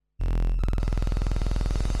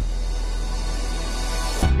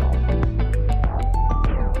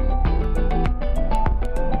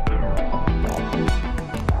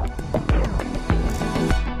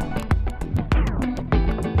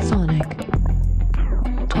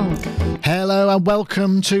Hello and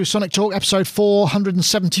welcome to Sonic Talk, episode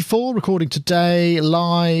 474, recording today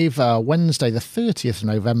live, Wednesday the 30th of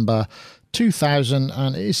November,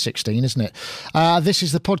 2016, isn't it? This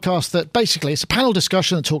is the podcast that basically it's a panel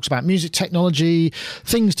discussion that talks about music technology,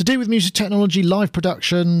 things to do with music technology, live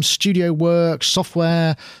production, studio work,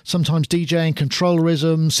 software, sometimes DJing,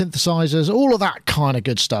 controllerism, synthesizers, all of that kind of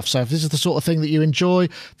good stuff. So if this is the sort of thing that you enjoy,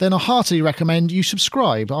 then I heartily recommend you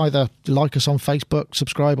subscribe. Either like us on Facebook,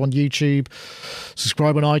 subscribe on YouTube,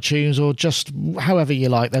 subscribe on iTunes, or just however you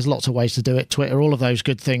like. There's lots of ways to do it, Twitter, all of those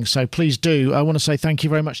good things. So please do. I want to say thank you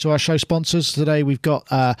very much to our show sponsors. Today we've got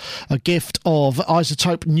a gift of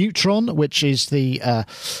iZotope Neutron, which is the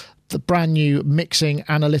brand new mixing,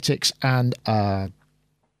 analytics and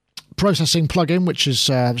processing plugin, which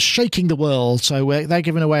is shaking the world. So they're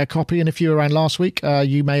giving away a copy, and if you were around last week,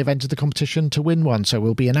 you may have entered the competition to win one. So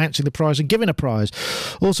we'll be announcing the prize and giving a prize.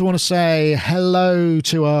 Also want to say hello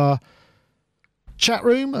to our chat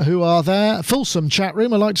room who are there, fulsome chat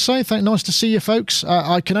room I like to say. Nice to see you folks.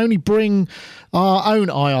 I can only bring our own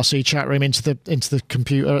IRC chat room into the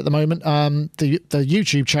computer at the moment. The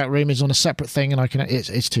YouTube chat room is on a separate thing, and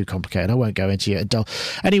it's too complicated. I won't go into it.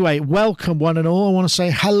 Anyway, welcome one and all. I want to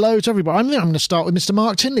say hello to everybody. I'm going to start with Mr.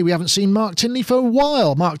 Mark Tinley. We haven't seen Mark Tinley for a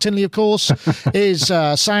while. Mark Tinley, of course, is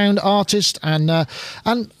sound artist and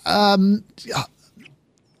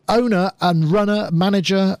owner and runner,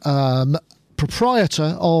 manager,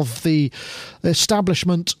 proprietor of the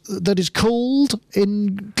establishment that is called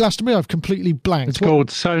in Glastonbury. I've completely blanked. It's called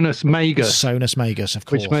Sonus Magus. Sonus Magus, of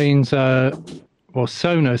course. Which means,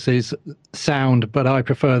 Sonus is sound, but I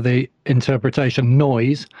prefer the interpretation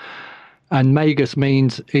noise. And Magus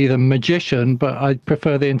means either magician, but I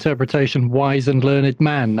prefer the interpretation wise and learned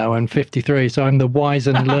man. Now I'm 53, so I'm the wise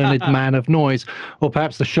and learned man of noise, or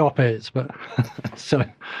perhaps the shop is. But so,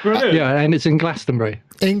 yeah, and it's in Glastonbury.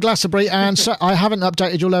 In Glastonbury, and so I haven't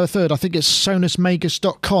updated your lower third. I think it's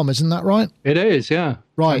sonusmagus.com, isn't that right? It is, yeah.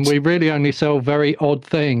 Right. And we really only sell very odd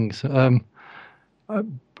things.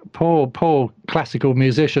 Poor classical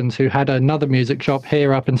musicians who had another music shop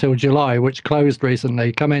here up until July, which closed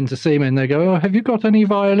recently, come in to see me and they go, "Oh, have you got any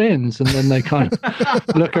violins?" And then they kind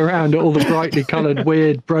of look around at all the brightly coloured,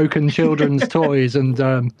 weird, broken children's toys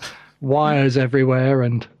and wires everywhere.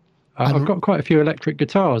 And I've got quite a few electric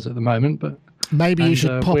guitars at the moment, but maybe you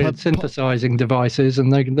should pop weird synthesizing devices,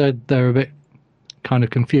 and they're a bit kind of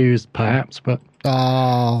confused, perhaps, but.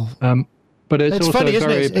 But it's also funny,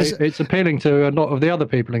 it's appealing to a lot of the other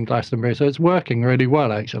people in Glastonbury, so it's working really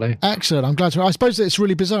well, actually. Excellent. I'm glad to. I suppose it's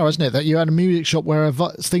really bizarre, isn't it, that you had a music shop where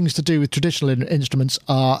things to do with traditional instruments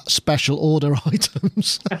are special order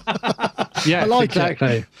items. Yes, I like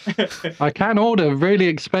exactly. I can order really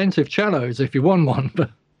expensive cellos if you want one,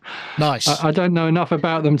 but nice. I don't know enough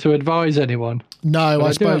about them to advise anyone. No,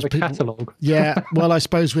 I suppose do have a catalogue. Yeah, well, I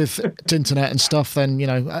suppose with internet and stuff, then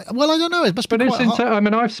well, I don't know. It must be.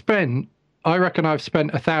 But I reckon I've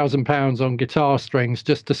spent £1,000 on guitar strings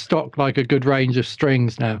just to stock like a good range of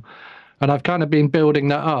strings now. And I've kind of been building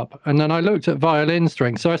that up. And then I looked at violin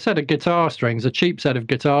strings. So a set of guitar strings, a cheap set of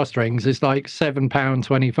guitar strings is like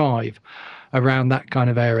 £7.25, around that kind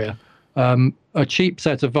of area. A cheap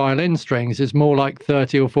set of violin strings is more like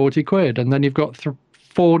 30 or 40 quid. And then you've got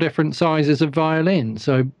 4 different sizes of violin.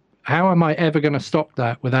 So how am I ever going to stock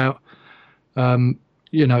that without...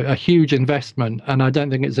 a huge investment, and I don't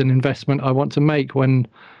think it's an investment I want to make when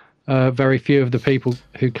very few of the people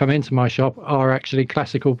who come into my shop are actually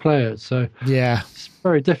classical players. So yeah, it's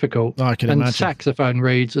very difficult. I can imagine. And saxophone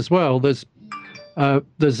reeds as well. There's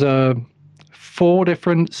 4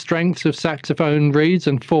 different strengths of saxophone reeds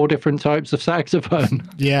and 4 different types of saxophone.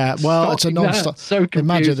 Yeah, well, it's a non-stop. So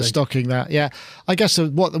imagine the stocking that. Yeah, I guess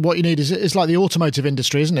what you need is like the automotive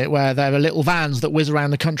industry, isn't it? Where there are little vans that whiz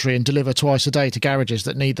around the country and deliver twice a day to garages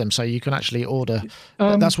that need them, so you can actually order.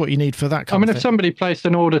 That's what you need for that kind of thing. If somebody placed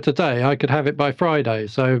an order today, I could have it by Friday.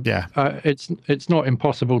 So yeah, it's not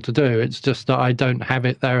impossible to do. It's just that I don't have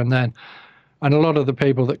it there and then. And a lot of the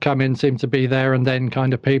people that come in seem to be there and then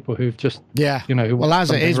kind of people who've just, who well,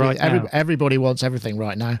 as it is, right everybody wants everything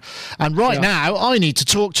right now. And now, I need to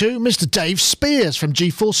talk to Mr. Dave Spears from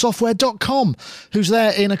G4Software.com, who's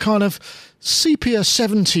there in a kind of sepia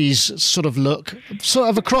 70s sort of look, sort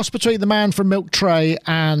of a cross between the man from Milk Tray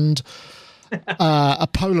and a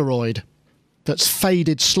Polaroid that's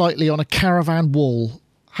faded slightly on a caravan wall.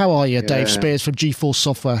 How are you, Dave Spears from G4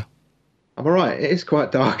 Software? I'm all right. It is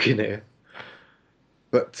quite dark in here.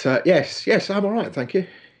 But yes, I'm all right, thank you.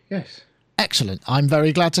 Yes. Excellent. I'm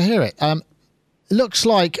very glad to hear it. Looks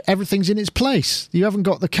like everything's in its place. You haven't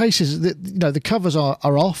got the cases, the covers are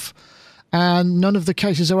off, and none of the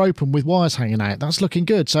cases are open with wires hanging out. That's looking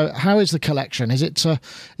good. So how is the collection? Is it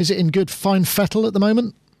in good fine fettle at the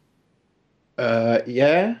moment?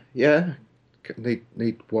 Yeah.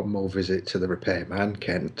 Need one more visit to the repairman,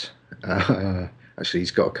 Kent. Actually,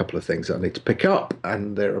 he's got a couple of things that I need to pick up,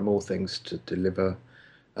 and there are more things to deliver.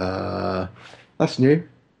 That's new.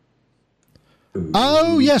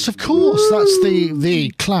 Oh yes, of course. That's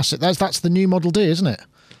the classic. That's the new Model D, isn't it?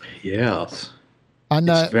 Yes. And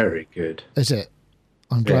it's very good. Is it?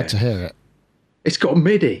 I'm glad to hear it. It's got a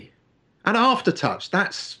MIDI and aftertouch.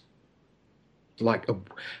 That's like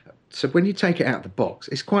so when you take it out of the box,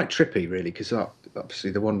 it's quite trippy, really, because obviously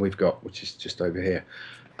the one we've got, which is just over here,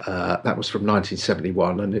 that was from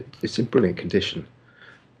 1971, and it's in brilliant condition.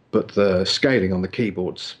 But the scaling on the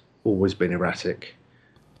keyboard's always been erratic.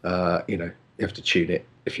 You have to tune it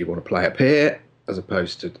if you want to play up here, as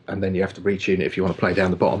opposed to, and then you have to retune it if you want to play down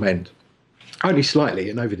the bottom end. Only slightly,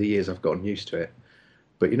 and over the years I've gotten used to it.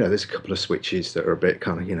 But there's a couple of switches that are a bit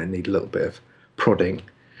kind of need a little bit of prodding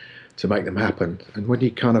to make them happen. And when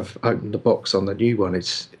you kind of open the box on the new one,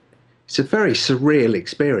 it's a very surreal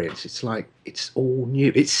experience. It's like it's all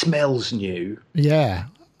new. It smells new. Yeah.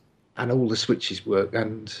 And all the switches work,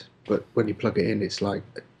 but when you plug it in, it's like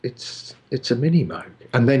it's a mini Moog.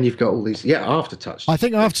 And then you've got all these aftertouch. I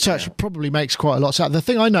think aftertouch probably makes quite a lot of sense. The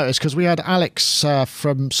thing I noticed, because we had Alex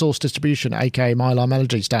from Source Distribution, aka Mylar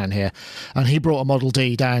Melodies, down here, and he brought a Model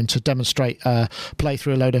D down to demonstrate play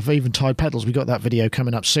through a load of Eventide pedals. We got that video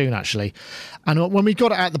coming up soon, actually. And when we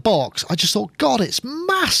got it out of the box, I just thought, God, it's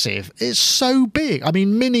massive. It's so big. I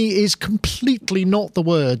mean, mini is completely not the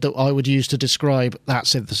word that I would use to describe that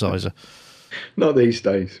synthesizer. Not these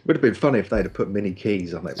days. Would have been funny if they'd have put mini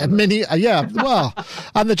keys on it. Well,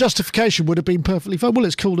 and the justification would have been perfectly fine. Well,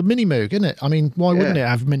 it's called a mini Moog, isn't it? I mean, why wouldn't it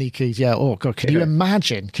have mini keys? Yeah. Oh God, can you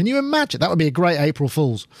imagine? Can you imagine? That would be a great April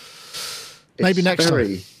Fool's. Maybe next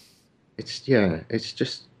time. It's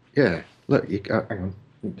just Look, hang on.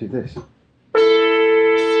 You do this.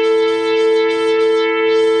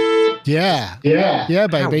 Yeah,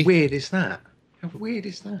 baby. How weird is that? How weird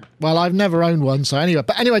is that? Well, I've never owned one, so anyway,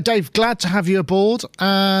 Dave, glad to have you aboard.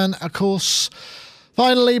 And of course,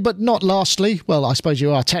 finally, but not lastly, well, I suppose you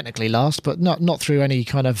are technically last, but not through any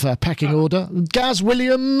kind of pecking order, Gaz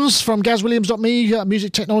Williams from GazWilliams.me,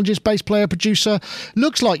 music technologist, bass player, producer.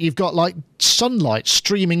 Looks like you've got like sunlight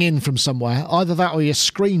streaming in from somewhere. Either that or your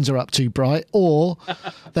screens are up too bright, or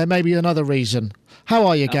there may be another reason. How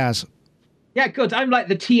are you, Gaz? Yeah, good. I'm like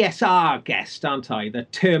the TSR guest, aren't I? The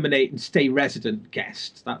terminate and stay resident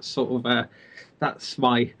guest. That's sort of that's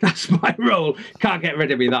my role. Can't get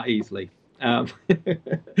rid of me that easily.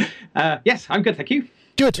 Yes, I'm good, thank you.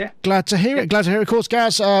 Good. Yeah. Glad to hear it. Of course,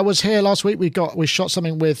 Gaz was here last week. We shot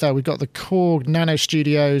something with we've got the Korg Nano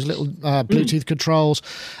Studios, little Bluetooth controls,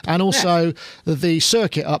 and also the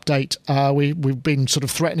circuit update. We've been sort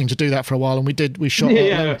of threatening to do that for a while, and we shot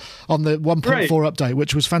on the 1.4 update,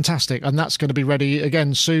 which was fantastic, and that's going to be ready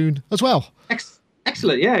again soon as well.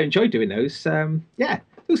 Excellent. Yeah, I enjoyed doing those.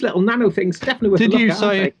 Those little nano things definitely worth a look at,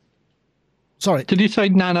 aren't they? Sorry. Did you say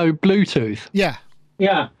nano Bluetooth? Yeah.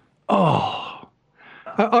 Yeah. Oh.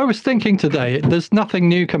 I was thinking today, there's nothing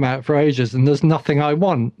new come out for ages, and there's nothing I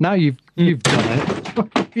want. Now you've done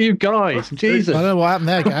it. You guys, Jesus. I don't know what happened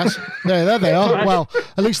there, Gaz. There they are. Well,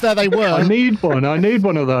 at least there they were. I need one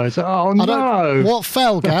of those. Oh, no. What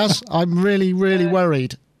fell, Gaz? I'm really, really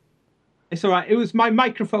worried. It's all right. It was my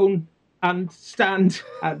microphone and stand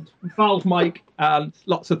and valve mic and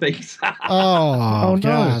lots of things. Oh,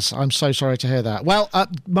 Gaz. I'm so sorry to hear that. Well,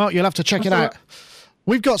 Mark, you'll have to check it out.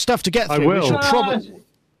 We've got stuff to get through. I will. We should probably...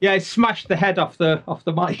 Yeah, I smashed the head off the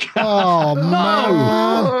mic. Oh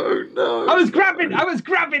no! I was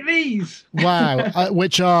grabbing these. Wow,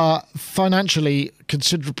 which are financially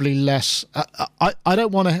considerably less. I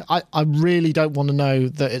don't want to. I really don't want to know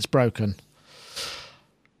that it's broken.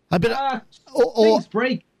 A bit or things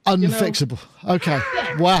break. Unfixable. Okay.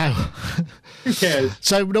 Wow. Who cares?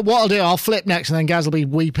 So what I'll do, I'll flip next, and then Gaz will be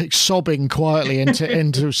weeping, sobbing quietly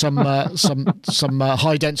into some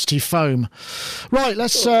high density foam. Right.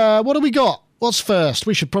 Let's. What do we got? What's first?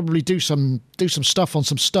 We should probably do some stuff on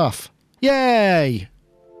some stuff. Yay!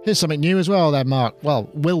 Here's something new as well, there, Mark. Well,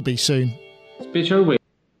 will be soon. Special way.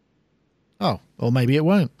 Oh, or maybe it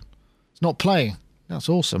won't. It's not playing. That's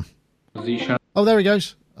awesome. Position. Oh, there he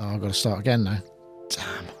goes. Oh, I've got to start again now.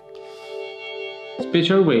 Damn.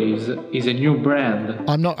 Special Waves is a new brand.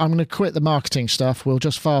 I'm going to quit the marketing stuff. We'll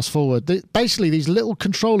just fast forward. Basically, these little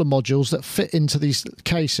controller modules that fit into these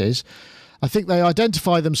cases, I think they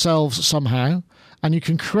identify themselves somehow, and you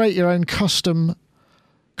can create your own custom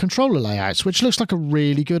controller layouts, which looks like a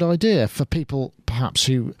really good idea for people perhaps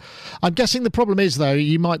who... I'm guessing the problem is, though,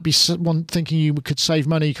 you might be one thinking you could save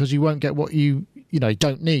money because you won't get what you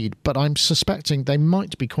don't need, but I'm suspecting they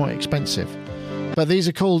might be quite expensive. But these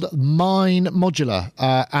are called Mine Modular,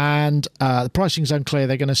 and the pricing's unclear.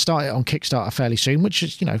 They're going to start it on Kickstarter fairly soon, which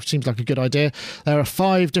is, seems like a good idea. There are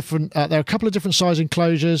 5 different... there are a couple of different size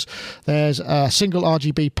enclosures. There's a single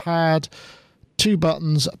RGB pad, 2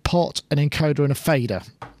 buttons, a pot, an encoder, and a fader.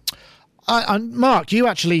 And Mark, you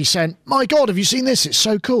actually sent, my God, have you seen this? It's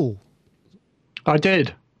so cool. I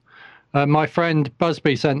did. My friend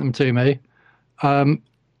Busby sent them to me.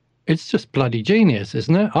 It's just bloody genius,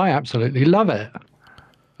 isn't it? I absolutely love it.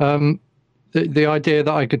 The idea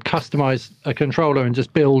that I could customize a controller and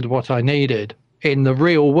just build what I needed in the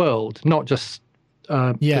real world, not just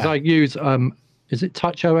because I use is it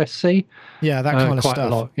Touch OSC? Yeah, that kind of quite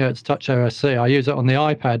stuff. A lot. Yeah, it's Touch OSC. I use it on the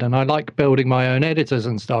iPad, and I like building my own editors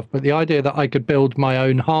and stuff. But the idea that I could build my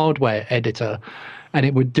own hardware editor, and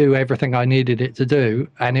it would do everything I needed it to do,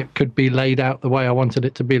 and it could be laid out the way I wanted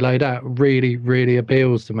it to be laid out, really, really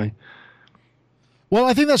appeals to me. Well,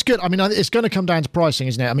 I think that's good. I mean, it's going to come down to pricing,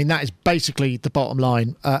 isn't it? I mean, that is basically the bottom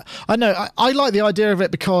line. I know I like the idea of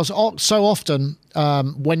it because so often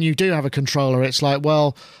when you do have a controller, it's like,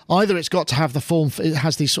 well, either it's got to have it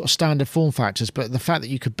has these sort of standard form factors, but the fact that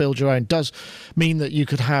you could build your own does mean that you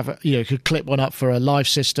could have, you could clip one up for a live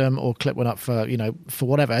system or clip one up for, for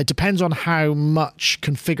whatever. It depends on how much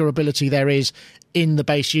configurability there is in the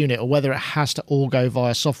base unit, or whether it has to all go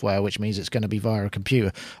via software, which means it's going to be via a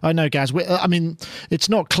computer. I know, Gaz. I mean, it's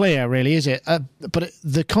not clear, really, is it? But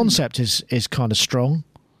the concept is kind of strong.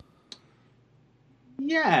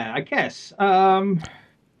 Yeah, I guess. I'm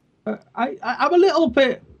a little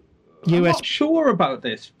bit. I'm not sure about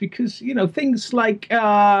this because things like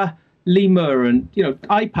Lemur and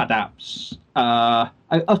iPad apps are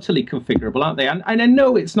utterly configurable, aren't they? And I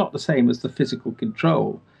know it's not the same as the physical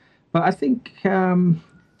control. But I think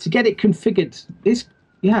to get it configured is,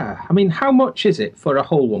 I mean, how much is it for a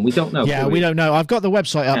whole one? We don't know. Yeah, we don't know. I've got the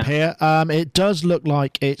website up here. It does look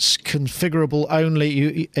like it's configurable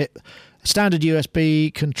only. Standard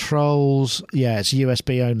USB controls, it's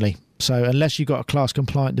USB only. So unless you've got a class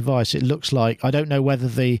compliant device, it looks like, I don't know whether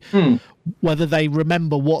whether they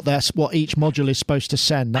remember what each module is supposed to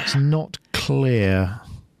send. That's not clear.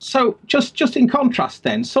 So just in contrast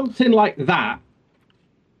then, something like that,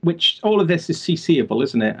 which all of this is CCable,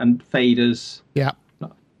 isn't it? And faders. Yeah.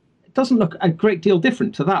 It doesn't look a great deal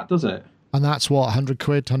different to that, does it? And that's what, 100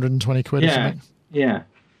 quid, 120 quid or something? Yeah.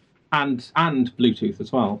 And Bluetooth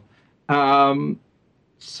as well. But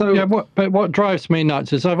what drives me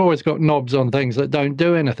nuts is I've always got knobs on things that don't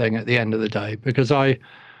do anything at the end of the day because I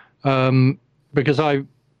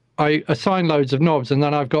assign loads of knobs and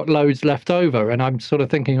then I've got loads left over and I'm sort of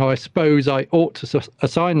thinking, I suppose I ought to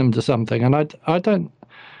assign them to something, and I don't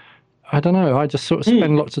know. I just sort of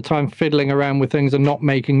spend lots of time fiddling around with things and not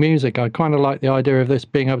making music. I kind of like the idea of this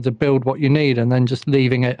being able to build what you need and then just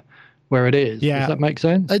leaving it where it is. Yeah. Does that make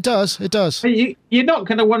sense? It does. But you're not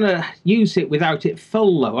going to want to use it without it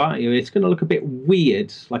full, though, aren't you? It's going to look a bit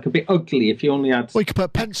weird, like a bit ugly if you only had... Well, you could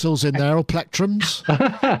put pencils in there or plectrums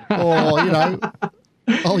or,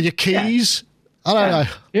 or your keys. I don't know.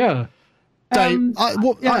 Yeah. Dave,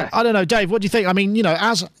 I don't know, Dave, what do you think? I mean,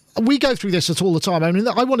 as we go through this all the time. I mean,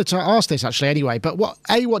 I wanted to ask this actually anyway, but what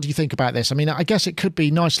do you think about this? I mean, I guess it could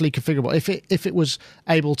be nicely configurable if it was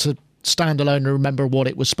able to stand alone and remember what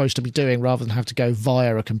it was supposed to be doing rather than have to go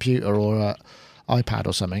via a computer or an iPad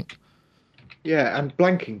or something. Yeah, and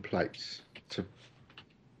blanking plates to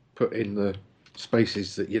put in the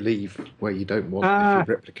spaces that you leave where you don't want if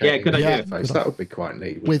you're replicating good idea. interface. That would be quite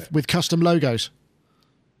neat. With custom logos.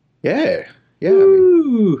 Yeah. I mean,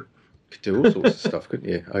 you could do all sorts of stuff, couldn't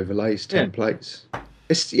you? Overlays, templates.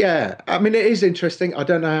 I mean, it is interesting. I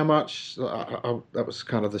don't know how much. That was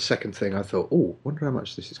kind of the second thing I thought. Oh, wonder how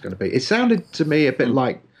much this is going to be. It sounded to me a bit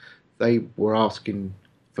like they were asking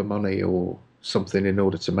for money or something in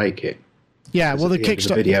order to make it. Yeah, well, the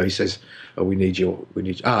Kickstarter video, he says, "Oh, we need you."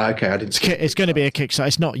 Okay, I didn't. It's going to be a Kickstarter.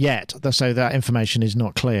 It's not yet, so that information is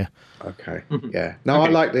not clear. Okay, yeah. No, I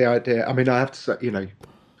like the idea. I mean, I have to say, a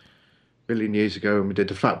billion years ago when we did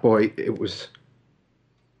the Fat Boy, it was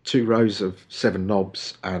 2 rows of 7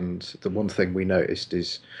 knobs, and the one thing we noticed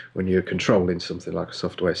is when you're controlling something like a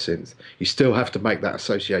software synth, you still have to make that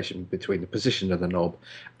association between the position of the knob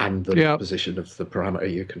and the position of the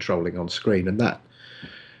parameter you're controlling on screen, and that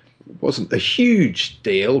wasn't a huge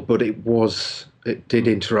deal, but it did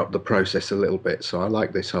interrupt the process a little bit. So I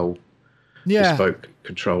like this whole bespoke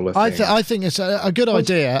controller thing. I think it's a good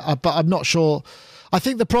idea, but I'm not sure. I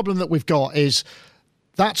think the problem that we've got is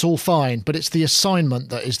that's all fine, but it's the assignment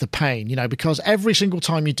that is the pain, because every single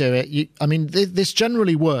time you do it, this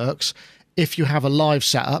generally works if you have a live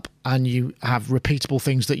setup and you have repeatable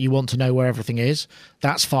things that you want to know where everything is.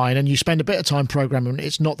 That's fine, and you spend a bit of time programming.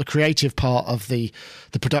 It's not the creative part of the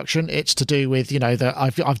production. It's to do with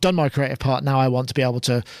I've done my creative part. Now I want to be able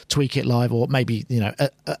to tweak it live, or maybe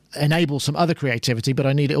enable some other creativity. But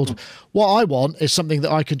I need it all. What I want is something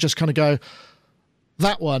that I can just kind of go,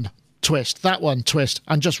 that one twist, that one twist,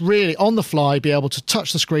 and just really on the fly be able to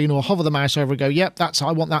touch the screen or hover the mouse over and go, yep,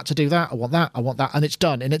 I want that to do that, I want that, and it's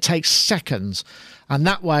done, and it takes seconds. And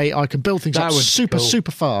that way I can build things up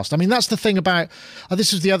super fast. I mean, that's the thing about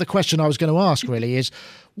this is the other question I was going to ask, really, is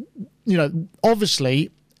obviously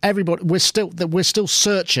everybody, we're still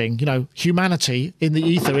searching, humanity in the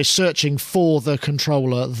ether is searching for the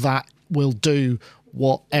controller that will do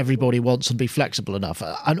what everybody wants and be flexible enough.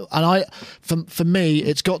 And for me,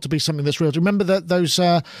 it's got to be something that's real. Do you remember those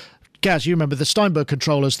Gaz, you remember the Steinberg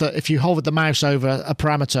controllers that if you hovered the mouse over a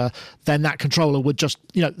parameter, then that controller would just,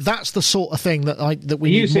 that's the sort of thing that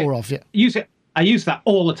we need more of. Yeah. I use that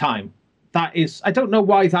all the time. That is, I don't know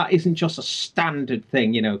why that isn't just a standard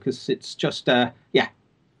thing, because it's just, that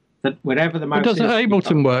wherever the mouse is.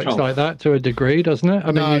 Ableton works like that to a degree, doesn't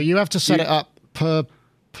it? No, you have to set it up per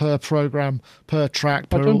program, per track,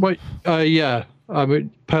 per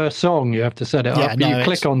song you have to set it up. You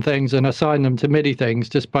click on things and assign them to MIDI things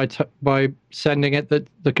just by sending it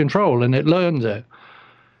the control, and it learns it.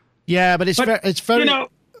 Yeah, but it's very.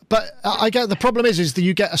 But I get the problem is that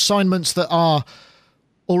you get assignments that are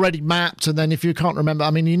already mapped, and then if you can't remember,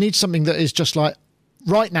 you need something that is just like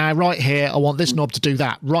right now, right here. I want this knob to do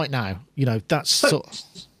that right now. That's so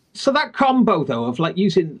that combo though of like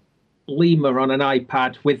using Lemur on an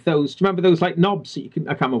iPad with those. Do you remember those like knobs that you can?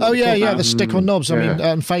 I can't remember. Oh yeah, the stick-on knobs.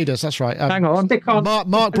 Faders. That's right. Hang on.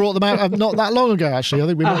 Mark brought them out not that long ago. Actually, I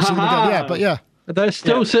think we might have seen them again. Yeah, but yeah, they're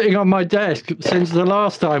still sitting on my desk since the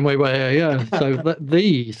last time we were here. Yeah, so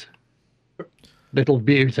these little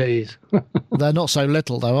beauties. They're not so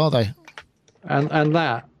little though, are they? And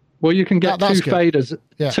that. Well, you can get two faders,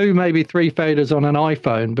 two maybe three faders on an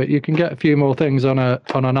iPhone, but you can get a few more things on an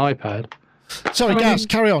iPad. Sorry, Gaz,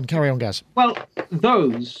 carry on, Gaz. Well,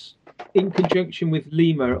 those, in conjunction with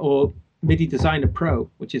Lemur or MIDI Designer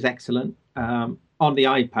Pro, which is excellent, on the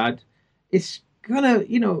iPad, it's going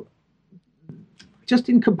to, just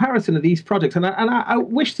in comparison to these projects, and I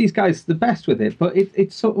wish these guys the best with it, but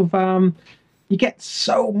it's sort of, you get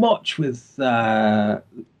so much with,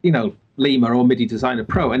 Lemur or MIDI Designer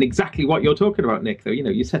Pro, and exactly what you're talking about, Nick, though,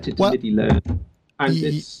 you set it to MIDI Learn. I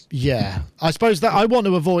suppose that I want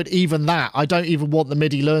to avoid even that. I don't even want the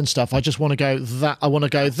MIDI Learn stuff. I just want to go that one,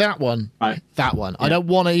 right. That one. Yeah. I don't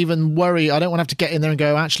want to even worry. I don't want to have to get in there and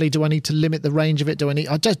go, actually, do I need to limit the range of it?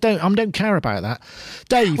 I don't care about that.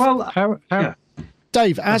 Dave. Well,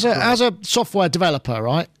 Dave, as a software developer,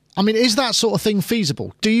 right? Is that sort of thing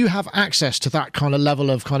feasible? Do you have access to that kind of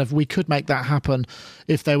level of we could make that happen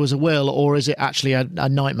if there was a will, or is it actually a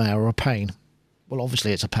nightmare or a pain? Well,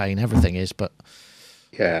 obviously it's a pain. Everything is, but.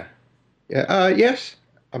 Yes. Yes.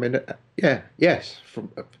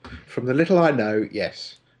 From the little I know,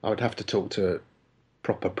 yes. I would have to talk to a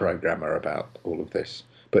proper programmer about all of this,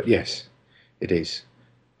 but yes, it is.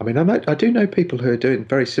 I do know people who are doing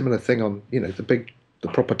very similar thing on the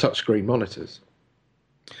proper touchscreen monitors.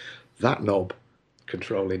 That knob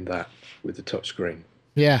controlling that with the touchscreen.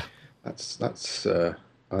 Yeah, that's. I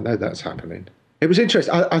know that's happening. It was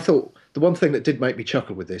interesting. I thought. The one thing that did make me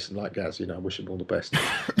chuckle with this, and like Gaz, I wish him all the best,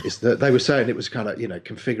 is that they were saying it was kind of,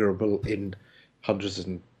 configurable in hundreds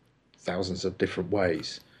and thousands of different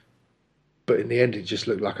ways. But in the end, it just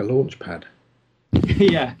looked like a launch pad.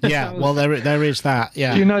 Yeah. Yeah, well, there is that,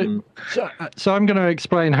 yeah. So I'm going to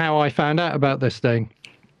explain how I found out about this thing.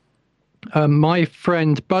 My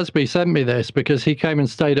friend Busby sent me this because he came and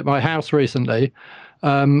stayed at my house recently,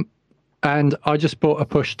 and I just bought a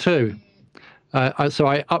Push 2. So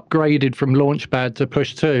I upgraded from Launchpad to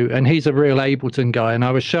Push 2, and he's a real Ableton guy, and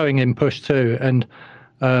I was showing him Push 2, and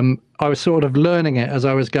I was sort of learning it as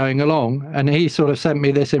I was going along, and he sort of sent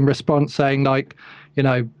me this in response saying, like,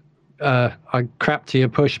 I crap to your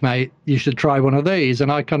Push, mate, you should try one of these.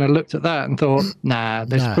 And I kind of looked at that and thought,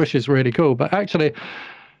 this Push is really cool. But actually,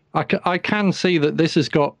 I can see that this has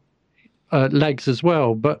got legs as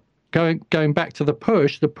well. But going back to the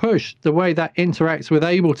Push, the way that interacts with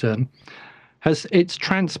Ableton, it's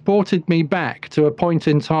transported me back to a point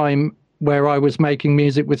in time where I was making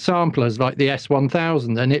music with samplers like the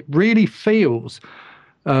S1000, and it really feels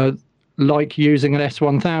like using an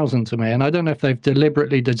S1000 to me. And I don't know if they've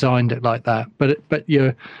deliberately designed it like that, but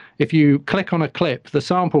if you click on a clip, the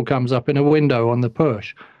sample comes up in a window on the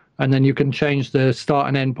push, and then you can change the start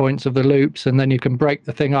and end points of the loops, and then you can break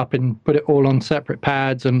the thing up and put it all on separate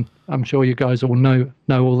pads. And I'm sure you guys all know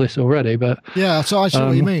all this already, but yeah, so I see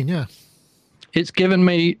what you mean. Yeah, it's given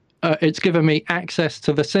me access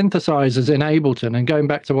to the synthesizers in Ableton. And going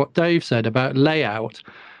back to what Dave said about layout,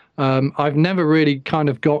 I've never really kind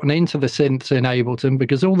of gotten into the synths in Ableton,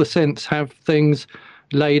 because all the synths have things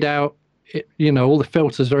laid out. All the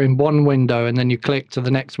filters are in one window, and then you click to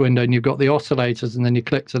the next window and you've got the oscillators, and then you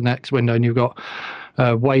click to the next window and you've got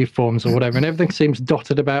waveforms or whatever, and everything seems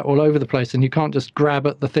dotted about all over the place, and you can't just grab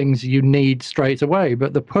at the things you need straight away.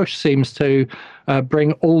 But the push seems to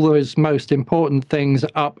bring all those most important things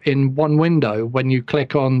up in one window. When you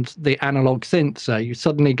click on the analog synth, so you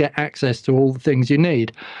suddenly get access to all the things you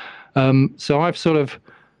need. So I've sort of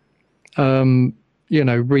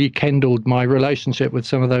rekindled my relationship with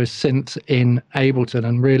some of those synths in Ableton,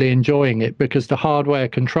 and really enjoying it, because the hardware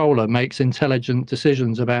controller makes intelligent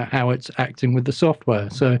decisions about how it's acting with the software.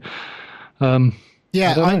 So, I mean,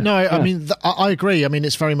 I agree. I mean,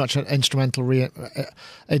 it's very much an instrumental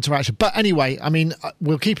interaction. But anyway, I mean,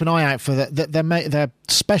 we'll keep an eye out for their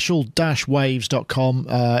special-waves.com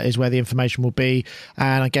is where the information will be.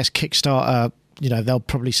 And I guess Kickstarter, they'll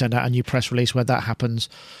probably send out a new press release where that happens,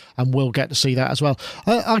 and we'll get to see that as well.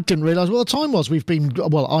 I didn't realise what the time was.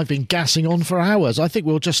 I've been gassing on for hours. I think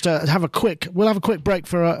we'll just have a quick break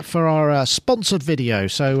for our sponsored video.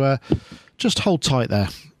 So just hold tight there.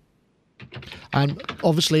 And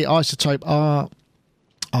obviously, iZotope are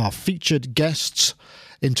our featured guests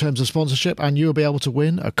in terms of sponsorship, and you'll be able to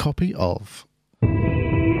win a copy of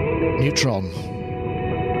Neutron.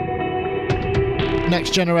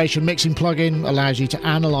 Next generation mixing plugin allows you to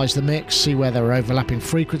analyse the mix, see where there are overlapping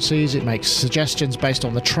frequencies. It makes suggestions based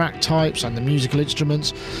on the track types and the musical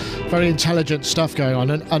instruments. Very intelligent stuff going on.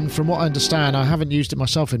 And from what I understand, I haven't used it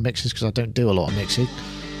myself in mixes because I don't do a lot of mixing.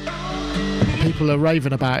 People are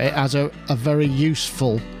raving about it as a very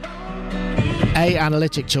useful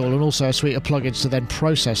analytic tool, and also a suite of plugins to then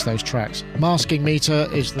process those tracks. Masking meter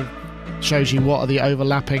shows you what are the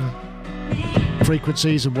overlapping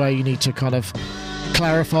frequencies and where you need to kind of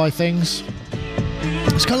clarify things.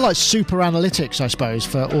 It's kind of like super analytics, I suppose,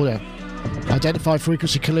 for audio. Identify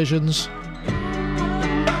frequency collisions.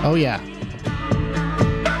 Oh yeah.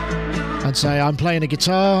 And say, I'm playing a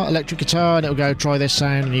guitar, electric guitar, and it'll go, try this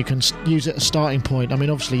sound, and you can use it as a starting point. I mean,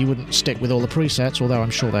 obviously you wouldn't stick with all the presets, although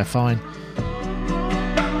I'm sure they're fine.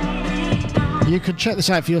 You can check this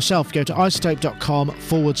out for yourself. Go to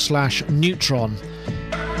iZotope.com/neutron.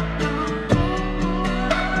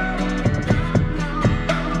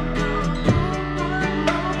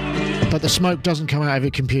 But the smoke doesn't come out of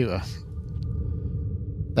your computer.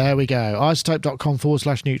 There we go.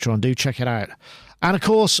 iZotope.com/neutron. Do check it out. And of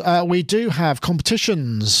course, we do have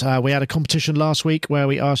competitions. We had a competition last week where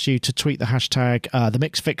we asked you to tweet the hashtag the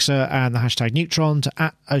Mix Fixer and the hashtag Neutron to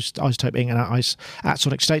 @iZotope Inc. and at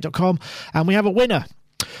SonicState.com. And we have a winner.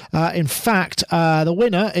 In fact, the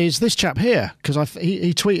winner is this chap here, because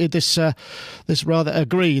he tweeted this rather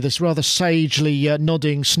sagely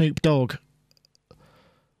nodding Snoop Dogg.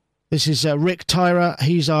 This is Rick Tyra.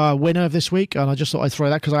 He's our winner of this week, and I just thought I'd throw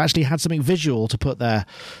that because I actually had something visual to put there.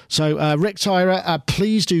 So, Rick Tyra,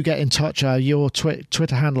 please do get in touch. Your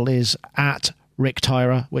Twitter handle is @Rick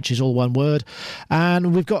Tyra, which is all one word.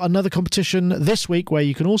 And we've got another competition this week where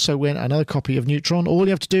you can also win another copy of Neutron. All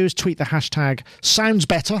you have to do is tweet the hashtag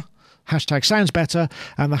 #SoundsBetter,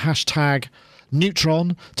 and the hashtag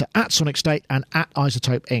Neutron to @SonicState and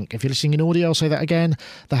 @iZotope Inc. If you're listening in audio, I'll say that again.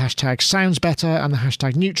 The hashtag #SoundsBetter and the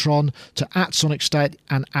hashtag Neutron to @SonicState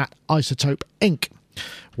and @iZotope Inc.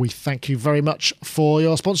 We thank you very much for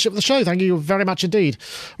your sponsorship of the show. Thank you very much indeed.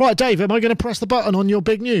 Right, Dave, am I going to press the button on your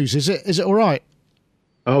big news? Is it all right?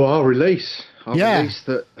 Oh, our release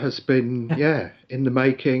that has been, in the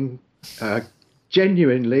making,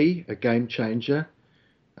 genuinely a game changer.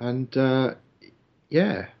 And,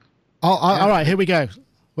 all right, here we go.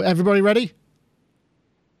 Everybody ready?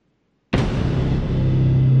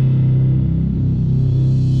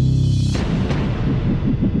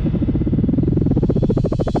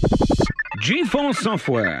 GeForce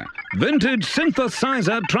Software Vintage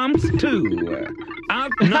Synthesizer Trumps 2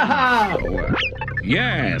 out now.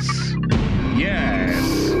 Yes.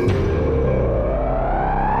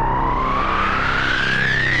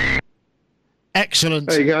 Excellent.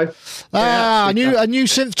 There you go. A new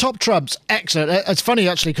synth top trumps. Excellent. It's funny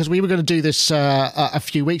actually because we were going to do this a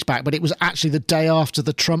few weeks back, but it was actually the day after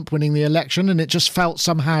the Trump winning the election, and it just felt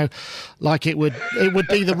somehow like it would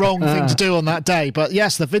be the wrong thing to do on that day. But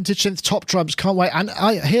yes, the vintage synth top trumps. Can't wait. And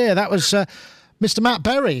I hear that was Mr. Matt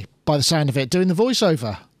Berry, by the sound of it, doing the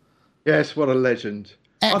voiceover. Yes, what a legend.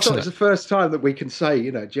 Excellent. I thought it was the first time that we can say,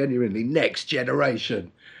 genuinely next generation.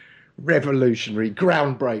 Revolutionary,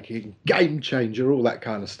 groundbreaking, game changer, all that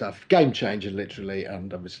kind of stuff. Game changer, literally,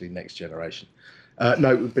 and obviously next generation.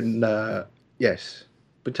 No, we've been,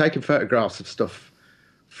 been taking photographs of stuff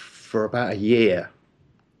for about a year.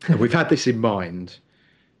 And we've had this in mind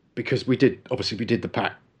because we did the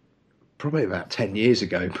pack probably about 10 years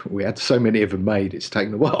ago, but we had so many of them made, it's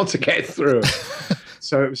taken a while to get through them.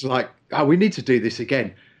 So it was like, we need to do this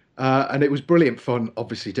again. And it was brilliant fun,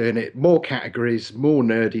 obviously, doing it. More categories, more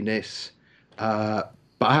nerdiness. But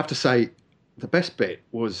I have to say, the best bit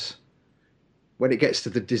was when it gets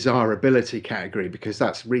to the desirability category, because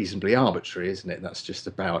that's reasonably arbitrary, isn't it? That's just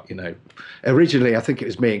about, originally, I think it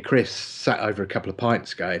was me and Chris sat over a couple of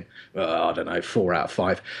pints going, I don't know, 4 out of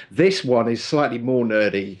 5. This one is slightly more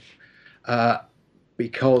nerdy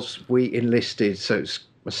because we enlisted, so it's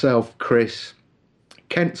myself, Chris,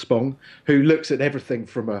 Kent Spong, who looks at everything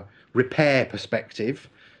from a repair perspective,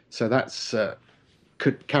 so that's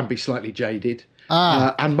can be slightly jaded.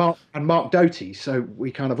 And Mark Doty. So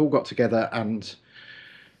we kind of all got together and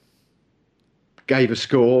gave a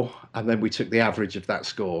score, and then we took the average of that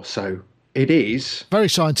score. So it is very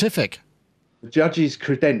scientific. The judges'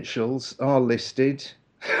 credentials are listed.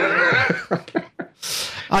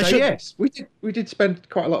 Yes, we did spend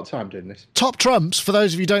quite a lot of time doing this. Top Trumps, for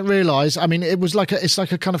those of you who don't realise, I mean, it's like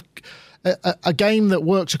a kind of a game that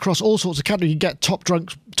works across all sorts of categories. You get Top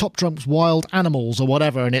Trumps Wild Animals or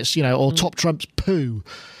whatever, and it's or Top Trumps Poo.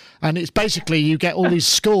 And it's basically you get all these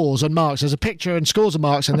scores and marks. There's a picture and scores and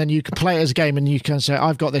marks, and then you can play it as a game, and you can say,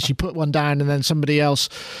 I've got this. You put one down, and then somebody else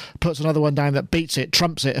puts another one down that beats it,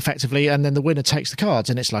 trumps it effectively, and then the winner takes the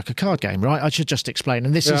cards, and it's like a card game, right? I should just explain.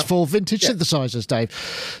 And this is for vintage synthesizers, Dave.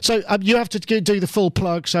 So you have to do the full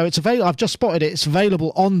plug. So it's available. I've just spotted it. It's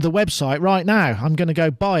available on the website right now. I'm going to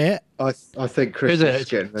go buy it. I think Chris is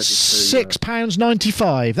getting ready to...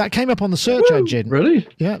 £6.95. That came up on the search engine. Really?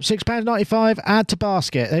 Yeah, £6.95. Add to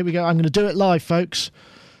basket. There we go. I'm going to do it live, folks.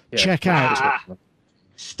 Yeah. Check out.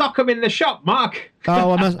 Stock them in the shop, Mark.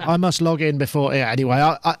 Oh, I must log in before. Yeah. Anyway,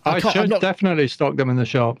 I should definitely stock them in the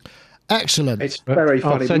shop. Excellent. It's very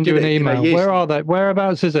funny. I'll send you an email. Where are they?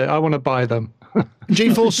 Whereabouts is it? I want to buy them.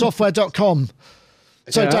 G4software.com.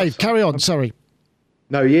 So, Dave, carry on. Sorry.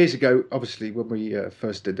 No, years ago, obviously, when we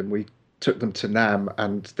first did them, we took them to NAMM,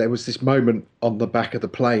 and there was this moment on the back of the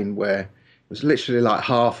plane where it was literally like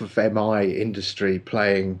half of MI industry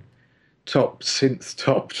playing top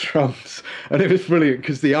trumps, and it was brilliant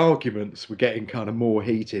because the arguments were getting kind of more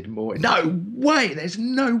heated, no way, there's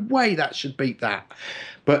no way that should beat that.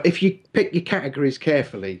 But if you pick your categories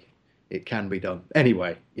carefully, it can be done.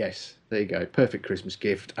 Anyway, yes, there you go. Perfect Christmas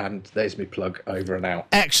gift, and there's my plug, over and out.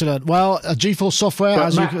 Excellent. Well, GeForce Software...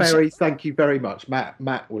 But Matt Berry, thank you very much. Matt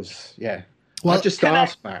was, Well, I just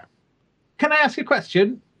asked Matt. Can I ask a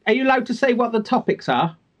question? Are you allowed to say what the topics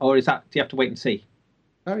are, or do you have to wait and see?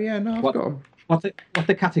 Oh, yeah, no, I've got them. What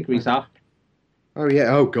the categories are? Oh,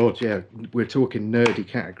 yeah. Oh, God, yeah. We're talking nerdy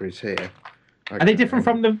categories here. Okay. Are they different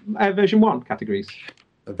from the version 1 categories?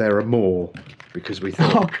 There are more, because we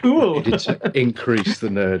thought cool. we needed to increase the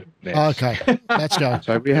nerdness. Okay, let's go.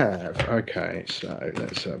 So we have, so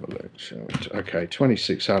let's have a look. Okay,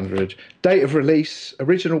 2600. Date of release,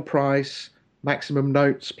 original price, maximum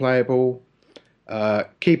notes playable,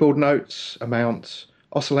 keyboard notes, amounts,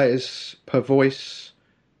 oscillators per voice.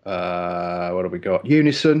 What have we got?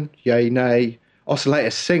 Unison, yay, nay.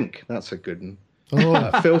 Oscillator sync, that's a good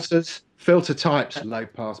one. Filters. Filter types, low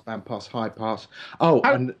pass, band pass, high pass.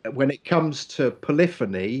 And when it comes to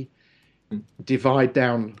polyphony, divide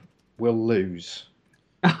down will lose.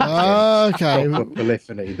 Okay.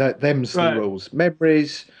 Polyphony. Them's the rules.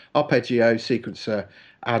 Memories, arpeggio, sequencer,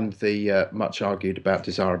 and the much argued about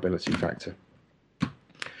desirability factor.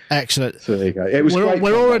 Excellent. So there you go.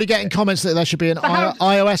 We're already getting comments that there should be an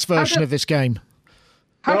iOS version of this game.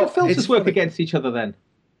 How do filters work against each other then?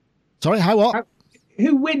 Sorry, what?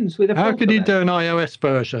 Who wins with a filter? How could you do an iOS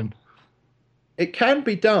version? It can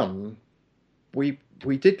be done. We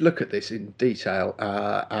did look at this in detail,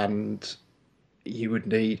 and you would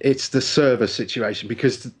need... It's the server situation,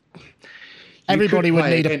 because everybody would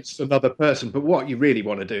need against another person, but what you really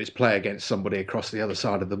want to do is play against somebody across the other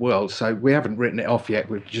side of the world. So we haven't written it off yet.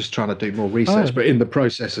 We're just trying to do more research. But in the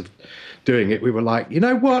process of doing it, we were like, you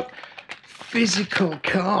know what? physical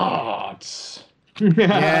cards.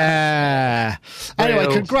 Yeah. Anyway,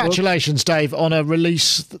 Well, congratulations, Dave, on a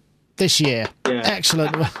release this year. Yeah.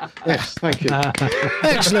 Excellent. Yes, thank you.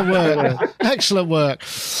 Excellent work. Excellent work.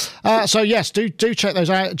 So, yes, do check those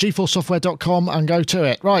out, geforcesoftware.com, and go to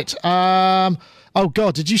it. Right. Oh,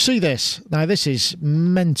 God, did you see this? Now, this is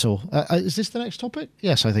mental. Is this the next topic?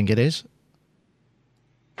 Yes, I think it is.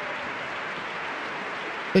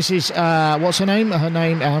 This is, what's her name? Her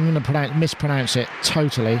name, I'm going to mispronounce it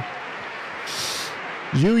totally.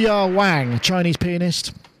 Yuya Wang, a Chinese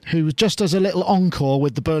pianist, who just as a little encore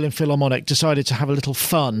with the Berlin Philharmonic decided to have a little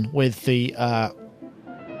fun with the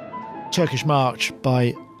Turkish March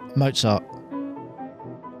by Mozart.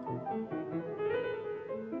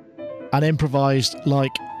 And improvised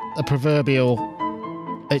like a proverbial...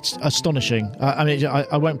 It's astonishing.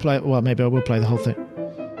 I won't play... Well, maybe I will play the whole thing.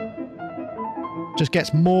 Just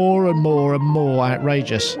gets more and more and more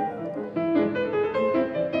outrageous.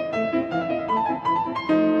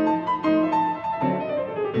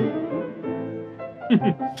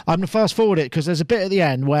 I'm going to fast forward it because there's a bit at the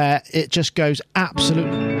end where it just goes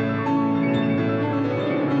absolutely...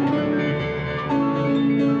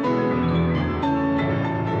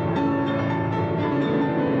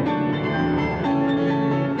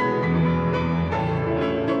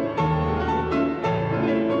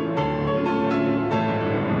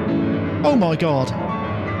 Oh my God.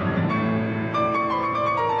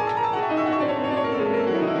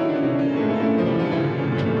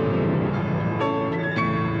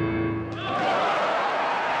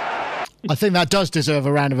 I think that does deserve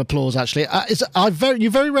a round of applause, actually. You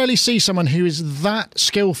very rarely see someone who is that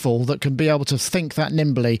skillful that can be able to think that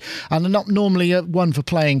nimbly, and not normally one for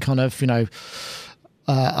playing kind of,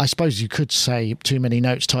 I suppose you could say too many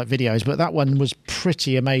notes type videos, but that one was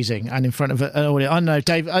pretty amazing and in front of an audience. I know,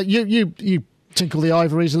 Dave, you tinkle the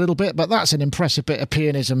ivories a little bit, but that's an impressive bit of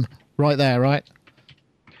pianism right there, right?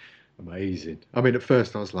 Amazing. I mean, at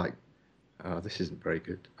first I was like, oh, this isn't very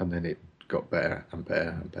good. And then it got better and better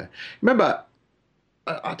and better. Remember,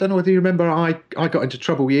 I don't know whether you remember, I got into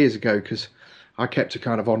trouble years ago because I kept a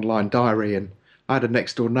kind of online diary, and I had a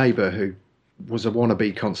next door neighbour who was a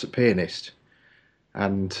wannabe concert pianist.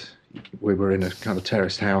 And we were in a kind of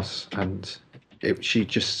terraced house, and she'd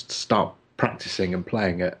just start practicing and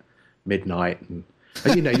playing at midnight. And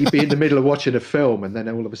you'd be in the middle of watching a film, and then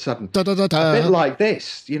all of a sudden, a bit like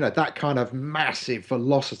this, that kind of massive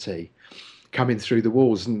velocity coming through the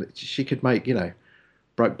walls. And she could make,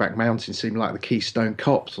 Brokeback Mountain seem like the Keystone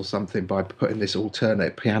Cops or something by putting this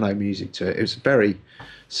alternate piano music to it. It was very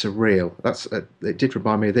surreal. It did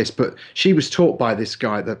remind me of this. But she was taught by this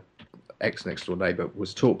guy, the ex-next door neighbour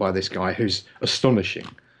was taught by this guy who's astonishing,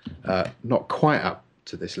 not quite up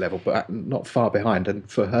to this level, but not far behind. And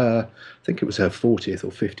for her, I think it was her 40th or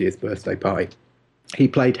 50th birthday party, he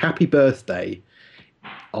played Happy Birthday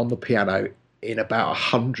on the piano in about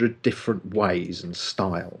 100 different ways and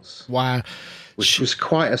styles. Wow. Which was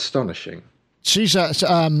quite astonishing. She's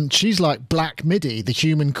like Black MIDI, the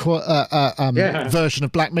human version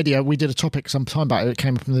of Black MIDI. We did a topic some time back. It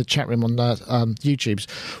came from the chat room on YouTube's,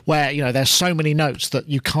 where there's so many notes that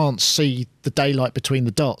you can't see the daylight between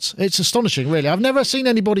the dots. It's astonishing, really. I've never seen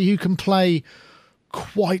anybody who can play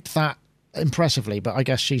quite that impressively, but I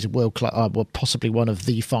guess she's a world-class, possibly one of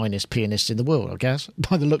the finest pianists in the world, I guess,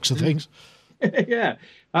 by the looks of things. Yeah.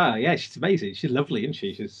 Yeah, she's amazing. She's lovely, isn't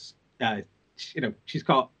she? She's she's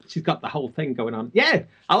got the whole thing going on. Yeah,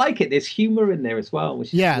 I like it. There's humour in there as well.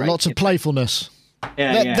 Which is great, lots of playfulness.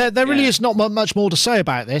 Yeah, there really is not much more to say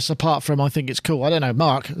about this, apart from I think it's cool. I don't know,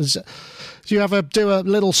 Mark. Do you ever do a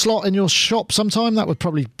little slot in your shop sometime? That would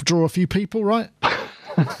probably draw a few people, right?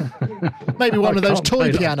 Maybe one of those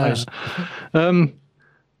toy pianos. When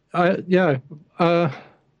I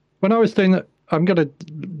was doing that, I'm going to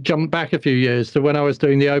jump back a few years to when I was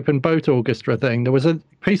doing the Open Boat Orchestra thing. There was a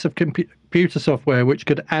piece of computer software which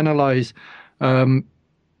could analyze,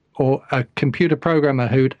 or a computer programmer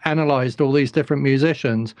who'd analyzed all these different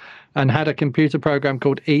musicians and had a computer program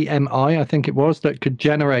called EMI, I think it was, that could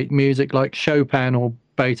generate music like Chopin or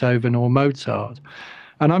Beethoven or Mozart.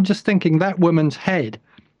 And I'm just thinking that woman's head,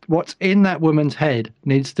 what's in that woman's head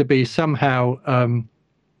needs to be somehow...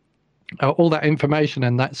 all that information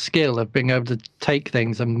and that skill of being able to take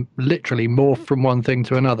things and literally morph from one thing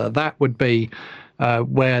to another, that would be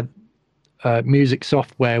where music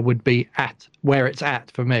software would be at, where it's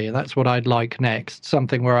at for me. That's what I'd like next.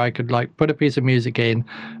 Something where I could put a piece of music in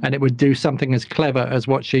and it would do something as clever as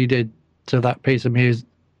what she did to that piece of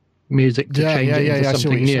music to change it into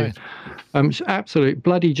something new. Absolute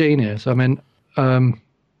bloody genius. I mean,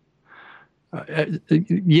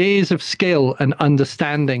 years of skill and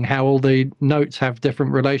understanding how all the notes have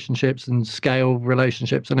different relationships and scale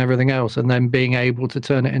relationships and everything else, and then being able to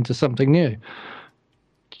turn it into something new.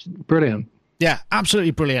 Brilliant. Yeah,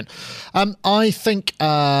 absolutely brilliant. I think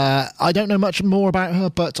I don't know much more about her,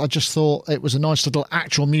 but I just thought it was a nice little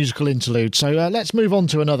actual musical interlude. So let's move on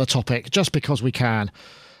to another topic, just because we can.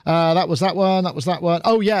 That was that one.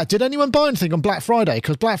 Oh, yeah. Did anyone buy anything on Black Friday?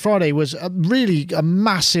 Because Black Friday was really a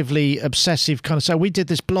massively obsessive kind of... So we did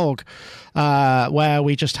this blog where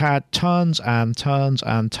we just had tons and tons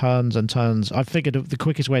and tons and tons. I figured the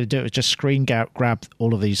quickest way to do it was just screen grab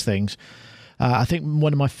all of these things. I think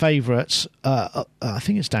one of my favourites, I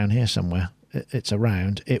think it's down here somewhere. It's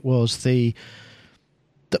around. It was the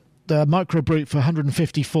Micro Brute for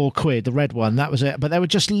 154 quid, the red one. That was it. But there were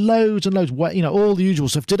just loads and loads, all the usual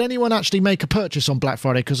stuff. Did anyone actually make a purchase on Black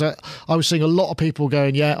Friday? Because I was seeing a lot of people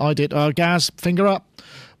going, yeah, I did. Gaz, finger up.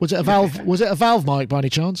 Was it a Valve? Was it a Valve mic by any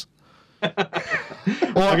chance? I'm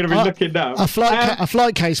going to be looking now. A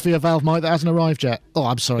flight case for your Valve mic that hasn't arrived yet. Oh,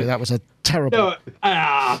 I'm sorry, that was a terrible. No,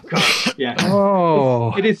 God, yeah.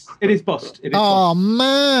 Oh, it is bust. It is bust.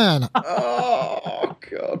 Man. Oh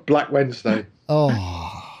God, Black Wednesday.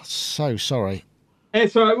 Oh. So sorry.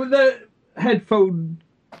 It's all right. With the headphone,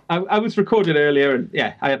 I was recording earlier, and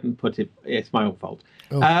I hadn't put it. It's my own fault.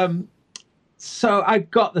 Oh. So I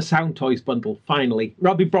got the Sound Toys bundle finally.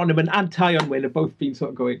 Robbie Bronneman and Tyon Wynn have both been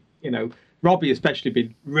sort of going. Robbie especially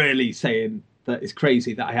been really saying that it's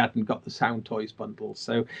crazy that I hadn't got the Sound Toys bundle.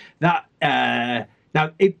 So that the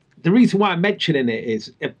reason why I'm mentioning it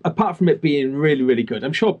is, apart from it being really, really good,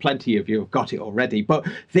 I'm sure plenty of you have got it already, but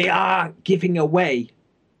they are giving away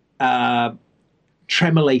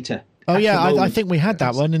Tremolator. Oh yeah, I think we had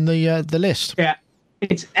that one in the list. Yeah,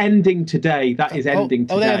 it's ending today. That is ending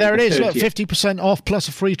today. Oh, there it is. Look, 50% off plus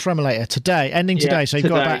a free Tremolator today, ending today. So you've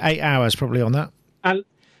got about 8 hours probably on that. And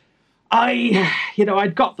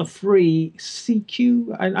I'd got the free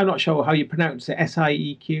CQ. I'm not sure how you pronounce it.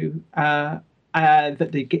 SIEQ.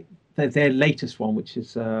 That they get their latest one, which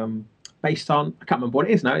is based on, I can't remember what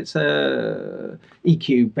it is now. It's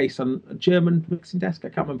EQ based on a German mixing desk. I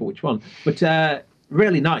can't remember which one, but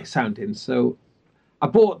really nice sounding. So I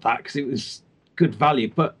bought that because it was good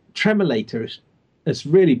value. But Tremolator has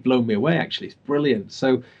really blown me away. Actually, it's brilliant.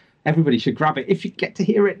 So everybody should grab it if you get to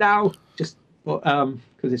hear it now. Just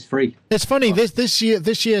because it's free. It's funny. This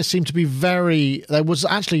year seemed to be there was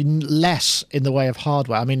actually less in the way of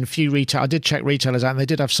hardware. I mean, I did check retailers out, and they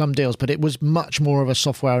did have some deals, but it was much more of a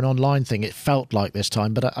software and online thing. It felt like this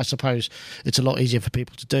time, but I suppose it's a lot easier for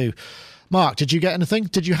people to do. Mark, did you get anything?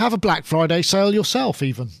 Did you have a Black Friday sale yourself,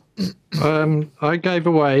 even? I gave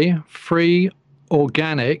away free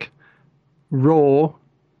organic raw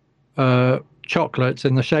chocolates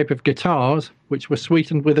in the shape of guitars, which were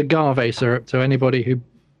sweetened with agave syrup to anybody who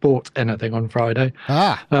bought anything on Friday.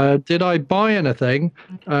 Did I buy anything?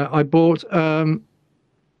 I bought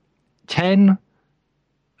 10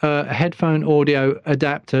 headphone audio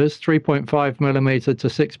adapters, 3.5mm to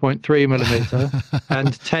 6.3mm,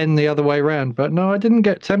 and 10 the other way around. But no, I didn't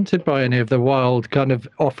get tempted by any of the wild kind of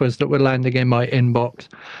offers that were landing in my inbox.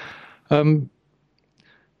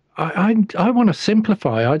 I want to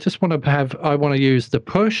simplify. I just want to use the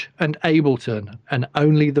Push and Ableton and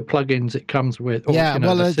only the plugins it comes with. Or,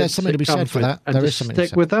 there's something to be said for that. And there just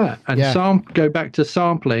stick with that and go back to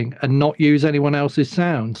sampling and not use anyone else's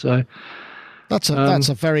sound. So that's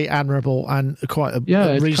a very admirable and quite a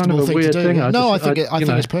reasonable kind of thing to do. I think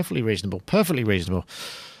it's perfectly reasonable. Perfectly reasonable.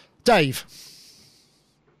 Dave,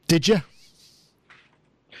 did you?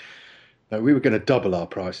 No, we were going to double our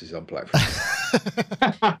prices on Black Friday.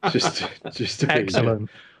 just to be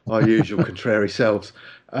our usual contrary selves.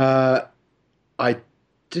 I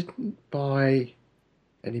didn't buy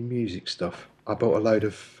any music stuff. I bought a load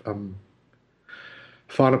of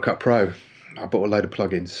Final Cut Pro. I bought a load of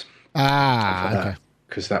plugins. Okay.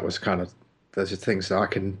 Because that was those are things that I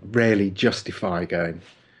can rarely justify going,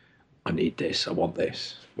 I need this, I want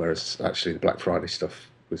this. Whereas actually the Black Friday stuff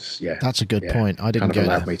was, that's a good point. I didn't kind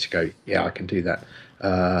of allowed me to go, I can do that.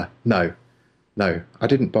 No, I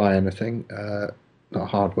didn't buy anything, not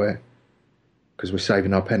hardware, because we're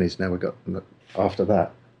saving our pennies now. We got after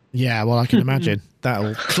that. Yeah, well, I can imagine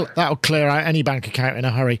that'll clear out any bank account in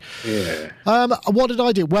a hurry. Yeah. What did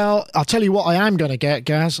I do? Well, I'll tell you what I am going to get,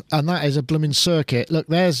 Gaz, and that is a blooming circuit. Look,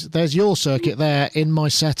 there's your circuit there in my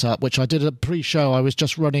setup, which I did a pre-show. I was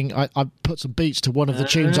just running. I put some beats to one of the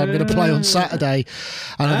tunes I'm going to play on Saturday,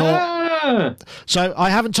 and I thought. So I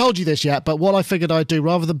haven't told you this yet, but what I figured I'd do,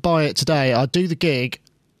 rather than buy it today, I'd do the gig,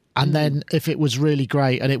 And then if it was really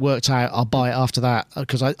great and it worked out, I'll buy it after that,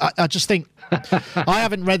 because I just think I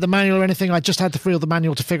haven't read the manual or anything. I just had to feel the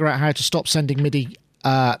manual to figure out how to stop sending MIDI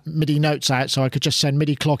notes out, so I could just send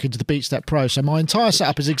MIDI clock into the BeatStep Pro. So my entire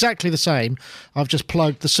setup is exactly the same. I've just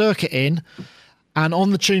plugged the circuit in, and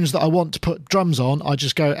on the tunes that I want to put drums on, I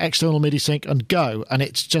just go external MIDI sync and go, and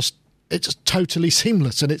it's just totally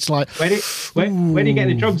seamless. And it's like, where do you get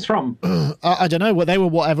the drums from? I don't know. They were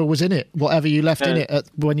whatever was in it, whatever you left in it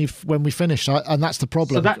when we finished, and that's the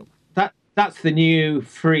problem. So that's the new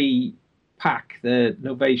free pack, the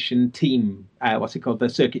Novation Team. What's it called? The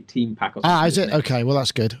Circuit Team pack. Or is it? Okay, well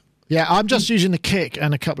that's good. Yeah, I'm just using the kick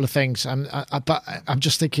and a couple of things, but I'm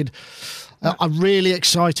just thinking. I'm really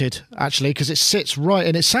excited, actually, because it sits right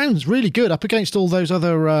and it sounds really good up against all those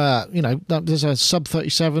other, there's a Sub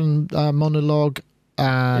 37 Monologue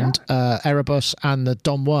and Erebus and the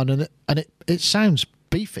Dom 1, and it sounds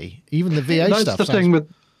beefy. Even the VA stuff. That's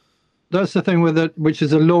the thing with it, which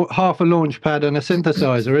is half a launch pad and a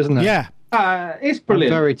synthesizer, isn't it? Yeah. It's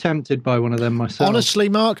brilliant. I'm very tempted by one of them myself. Honestly,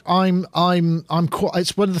 Mark, I'm quite.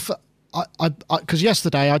 It's one of the. Because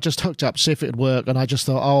yesterday I just hooked up to see if it would work, and I just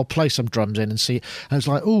thought, I'll play some drums in and see. And I was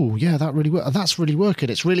like, oh yeah, that really worked. That's really working.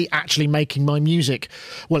 It's really actually making my music.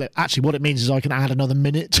 Well, what it means is I can add another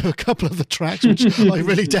minute to a couple of the tracks, which I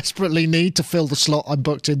really desperately need to fill the slot I'm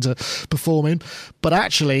booked into performing. But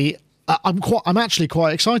actually, I'm actually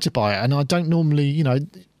quite excited by it, and I don't normally,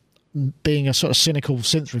 being a sort of cynical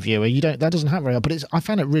synth reviewer, that doesn't happen very well. But I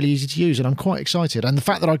found it really easy to use, and I'm quite excited. And the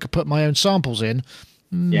fact that I could put my own samples in.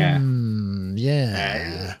 Yeah.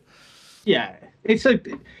 It's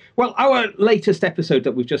our latest episode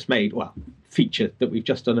that we've just made, feature that we've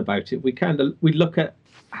just done about it. We look at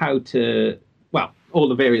how to, all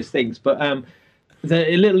the various things, but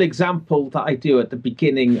the little example that I do at the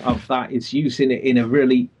beginning of that is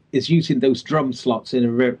using those drum slots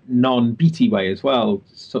in a non-beaty way as well.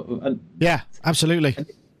 Yeah, absolutely.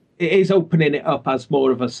 It is opening it up as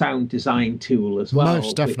more of a sound design tool as well.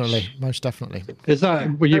 Most definitely. Is that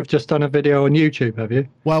you've just done a video on YouTube, have you?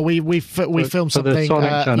 Well, we filmed something. The Sonic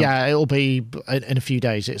channel. Yeah, it'll be in a few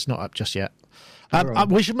days. It's not up just yet.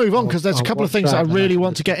 We should move on because there's a couple of things that I really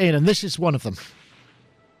want to get in, and this is one of them.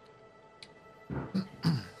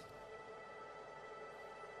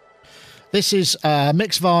 This is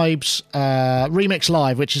Mix Vibes Remix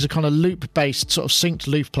Live, which is a kind of loop-based sort of synced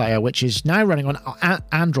loop player, which is now running on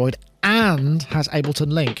Android and has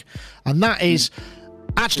Ableton Link. And that is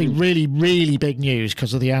actually really, really big news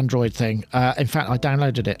because of the Android thing. In fact, I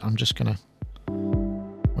downloaded it. I'm just going to...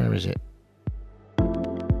 Where is it?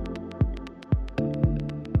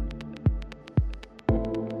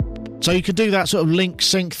 So you could do that sort of link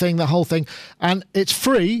sync thing, the whole thing. And it's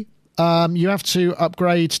free. You have to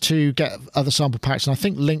upgrade to get other sample packs, and I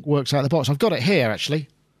think Link works out of the box. I've got it here, actually.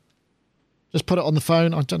 Just put it on the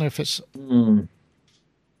phone. I don't know if it's...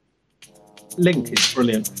 Link is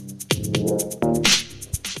brilliant.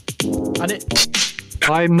 And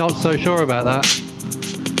I'm not so sure about that.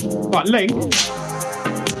 What, Link?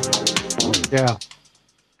 Yeah.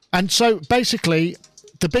 And so, basically,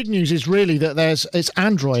 the big news is really that it's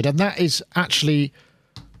Android, and that is actually...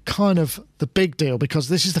 kind of the big deal because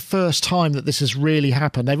this is the first time that this has really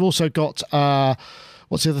happened. They've also got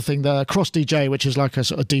what's the other thing? The Cross DJ, which is like a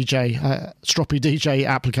sort of DJ stroppy DJ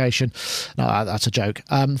application. No, that's a joke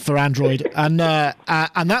for Android, and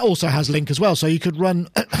that also has Link as well. So you could run,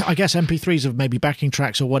 I guess, MP3s of maybe backing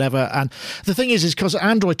tracks or whatever. And the thing is because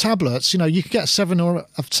Android tablets, you could get a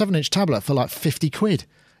 7-inch tablet for like £50.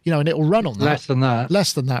 And it'll run on that.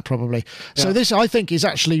 Less than that, probably. Yeah. So this, I think, is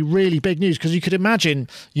actually really big news because you could imagine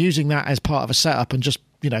using that as part of a setup and just,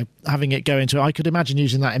 having it go into it. I could imagine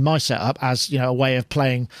using that in my setup as, a way of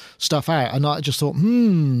playing stuff out. And I just thought,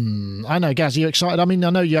 I know, Gaz, are you excited? I mean, I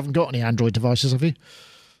know you haven't got any Android devices, have you?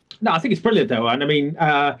 No, I think it's brilliant, though. And I mean,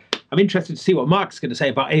 I'm interested to see what Mark's going to say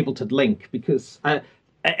about Ableton Link because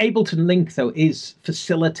Ableton Link, though, is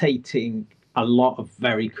facilitating a lot of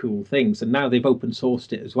very cool things, and now they've open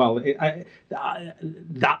sourced it as well.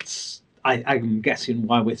 I'm guessing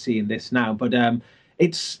why we're seeing this now, but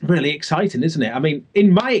it's really exciting, isn't it? I mean,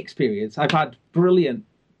 in my experience, I've had brilliant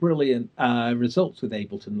results with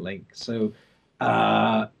Ableton Link.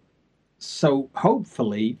 So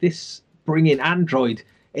hopefully this bringing Android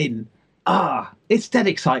in, it's dead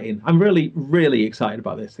exciting. I'm really, really excited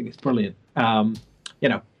about this. I think it's brilliant.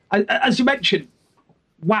 As you mentioned,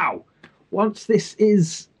 wow. Once this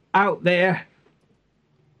is out there,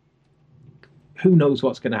 who knows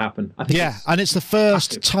what's going to happen? I think and it's the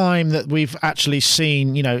first time that we've actually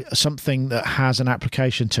seen, something that has an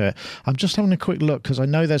application to it. I'm just having a quick look because I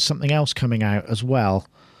know there's something else coming out as well.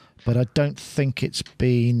 but I don't think it's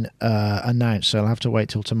been announced, so I'll have to wait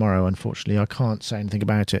till tomorrow. Unfortunately, I can't say anything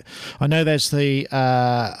about it. I know there's the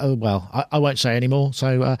I won't say anymore.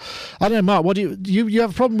 So I don't know, Mark. What do you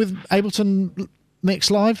have a problem with Ableton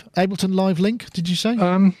Mix Live, Ableton Live Link? Did you say?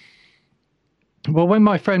 Well, when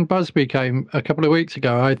my friend Busby came a couple of weeks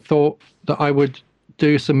ago, I thought that I would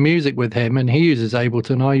do some music with him, and he uses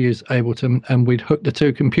Ableton, I use Ableton, and we'd hook the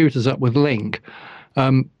two computers up with Link.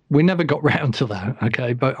 We never got round to that,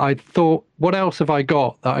 okay? But I thought, what else have I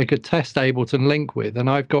got that I could test Ableton Link with? And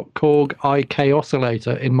I've got Korg IK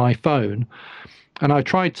Oscillator in my phone. And I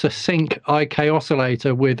tried to sync IK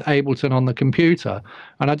Oscillator with Ableton on the computer,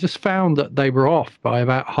 and I just found that they were off by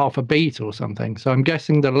about half a beat or something. So I'm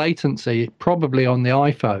guessing the latency, probably on the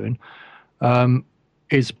iPhone,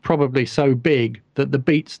 is probably so big that the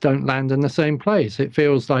beats don't land in the same place. It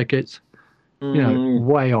feels like it's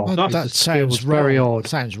way off. That sounds very odd.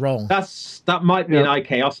 Sounds wrong. That might be an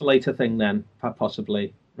IK Oscillator thing then,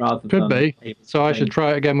 possibly, rather Could than be. Ableton So I thing. should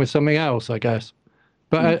try it again with something else, I guess.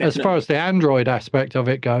 But as far as the Android aspect of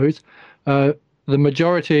it goes, the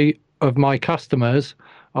majority of my customers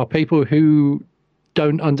are people who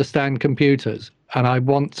don't understand computers, and I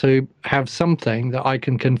want to have something that I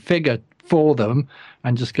can configure for them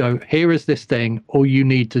and just go, here is this thing. All you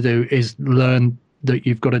need to do is learn that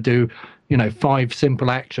you've got to do, 5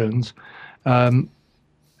 simple actions.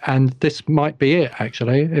 And this might be it,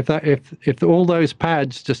 actually. If all those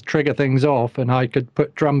pads just trigger things off, and I could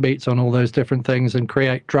put drum beats on all those different things and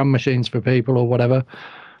create drum machines for people or whatever.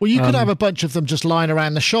 Well, you could have a bunch of them just lying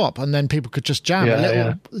around the shop, and then people could just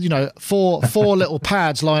jam four little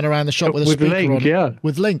pads lying around the shop with a speaker Link, on,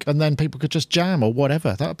 with Link, and then people could just jam or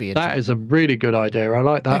whatever. That would be interesting. That is a really good idea. I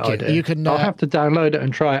like that idea. You can. I'll have to download it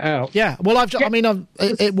and try it out. Yeah. Well,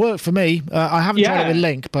 it worked for me. I haven't tried it with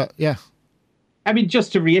Link, but yeah. I mean,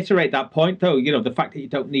 just to reiterate that point, though, the fact that you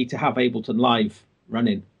don't need to have Ableton Live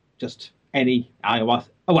running, just any iOS.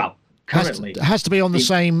 Oh, well, currently. It has to be on the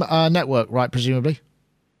same network, right, presumably?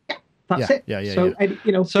 Yeah, that's it. Yeah. So,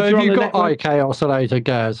 so have you got IK Oscillator,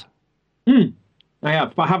 Gaz? I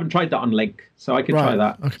have, but I haven't tried that on Link, so I can try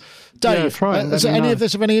that. Okay. Dave, is any of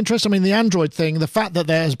this of any interest? I mean, the Android thing, the fact that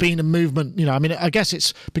there has been a movement, I guess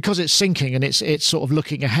it's because it's syncing and it's sort of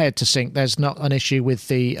looking ahead to sync. There's not an issue with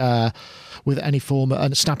the with any form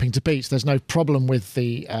and snapping to beats. There's no problem with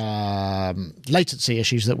the latency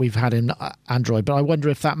issues that we've had in Android. But I wonder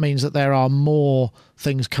if that means that there are more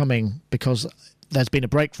things coming because there's been a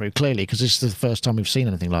breakthrough, clearly, because this is the first time we've seen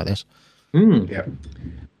anything like this.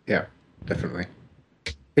 Yeah, definitely.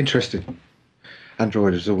 Interesting.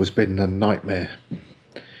 Android has always been a nightmare.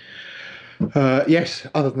 Yes,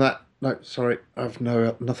 other than that, no, sorry, I've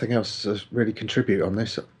nothing else to really contribute on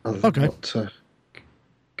this other than what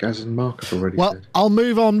Gaz and Mark have already said. I'll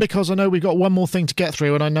move on because I know we've got one more thing to get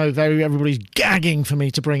through, and I know everybody's gagging for me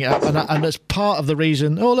to bring it up, and that's part of the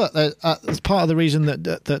reason. Oh, look, it's part of the reason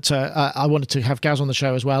that I wanted to have Gaz on the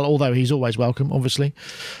show as well, although he's always welcome, obviously.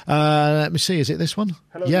 Let me see, is it this one?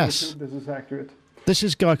 Hello, yes. YouTube, this is Accurate. This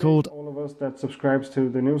is a guy called... All of us that subscribes to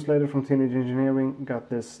the newsletter from Teenage Engineering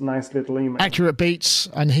got this nice little email. Accurate Beats,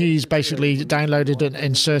 and he's basically downloaded and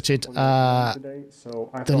inserted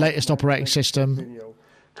the latest operating system,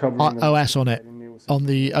 OS on it, on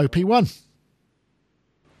the OP1.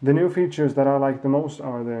 The new features that I like the most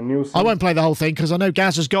are the new... I won't play the whole thing because I know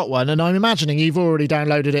Gaz has got one, and I'm imagining you've already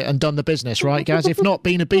downloaded it and done the business, right, Gaz? If not,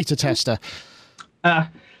 been a beta tester.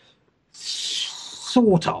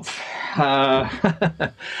 Sort of.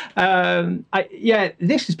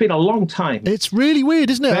 This has been a long time. It's really weird,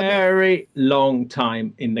 isn't it? Very long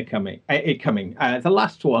time in the coming. The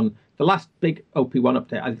last one, the last big OP1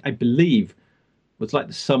 update, I believe, was like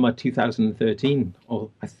the summer 2013, or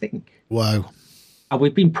I think. Whoa. And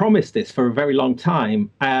we've been promised this for a very long time,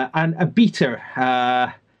 and a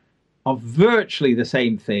beta of virtually the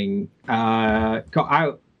same thing got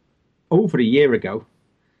out over a year ago.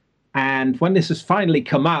 And when this has finally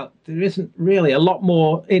come out, there isn't really a lot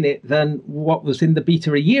more in it than what was in the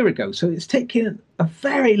beta a year ago. So it's taken a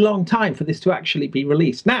very long time for this to actually be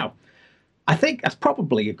released. Now, I think that's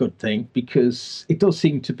probably a good thing because it does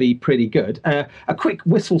seem to be pretty good. A quick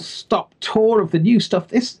whistle-stop tour of the new stuff.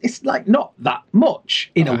 It's like not that much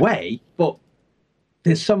in a way, but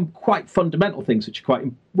there's some quite fundamental things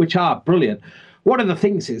which are brilliant. One of the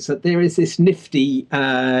things is that there is this nifty...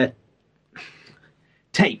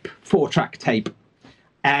 tape, 4-track tape,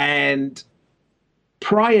 and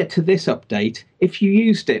prior to this update, if you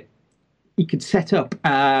used it, you could set up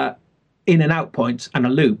in and out points and a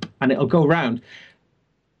loop, and it'll go around.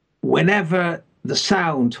 Whenever the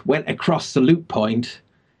sound went across the loop point,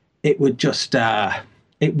 it would just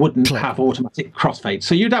it wouldn't have automatic crossfade.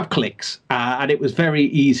 So you'd have clicks, and it was very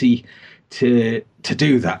easy to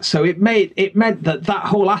do that. So it meant that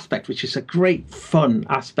whole aspect, which is a great fun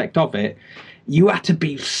aspect of it, you had to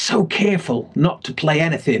be so careful not to play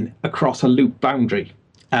anything across a loop boundary.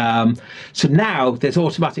 So now there's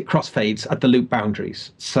automatic crossfades at the loop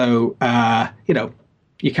boundaries. So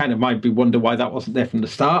you kind of might wonder why that wasn't there from the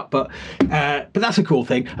start, but that's a cool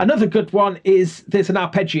thing. Another good one is there's an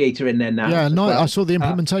arpeggiator in there now. Yeah, nice. I saw the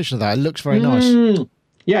implementation of that. It looks very nice.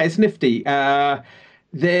 Yeah, it's nifty.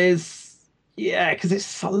 Because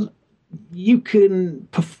you can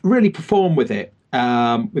really perform with it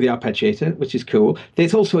with the arpeggiator, which is cool.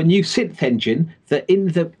 There's also a new synth engine that in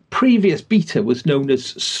the previous beta was known as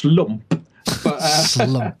Slump. But,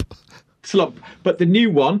 Slump. But the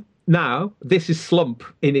new one, now, this is Slump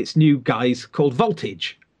in its new guise called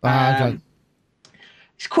Voltage. Okay.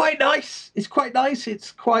 It's quite nice. It's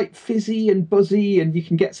quite fizzy and buzzy, and you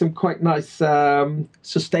can get some quite nice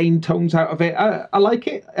sustained tones out of it. I like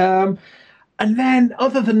it. And then,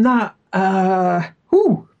 other than that,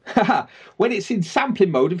 when it's in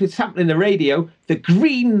sampling mode, if it's sampling the radio, the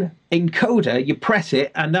green encoder, you press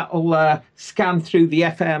it, and that'll scan through the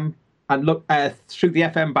FM and look through the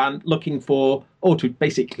FM band looking for auto.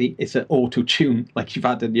 Basically, it's an auto tune like you've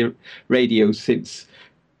had in your radio since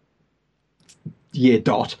year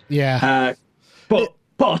dot. Yeah.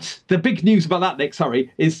 But the big news about that, Nick,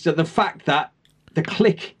 is the fact that the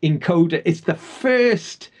click encoder is the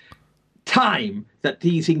first time that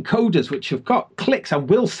these encoders, which have got clicks and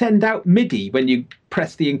will send out MIDI when you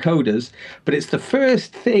press the encoders, but it's the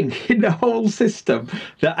first thing in the whole system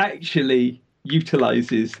that actually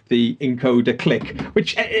utilizes the encoder click,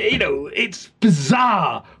 which, it's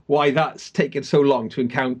bizarre why that's taken so long to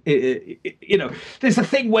encounter. There's a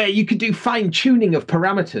thing where you could do fine tuning of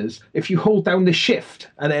parameters if you hold down the shift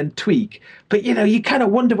and then tweak, but you kind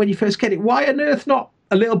of wonder when you first get it, why on earth not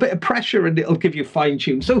a little bit of pressure and it'll give you fine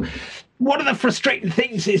tune. So one of the frustrating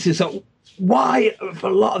things is that why have a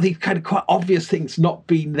lot of these kind of quite obvious things not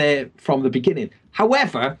been there from the beginning?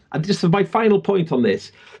 However, and just my final point on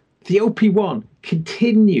this, the OP1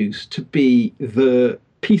 continues to be the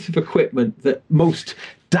piece of equipment that most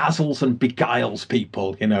dazzles and beguiles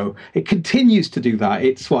people. It continues to do that.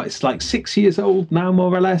 It's like 6 years old now,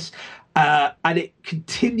 more or less. And it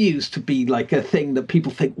continues to be like a thing that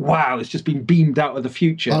people think, wow, it's just been beamed out of the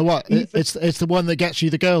future. Oh, what? It's the one that gets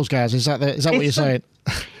you the girls, Gaz. Is that what you're saying?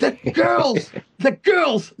 The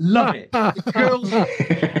girls love it. The girls,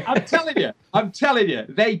 I'm telling you,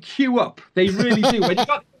 they queue up. They really do.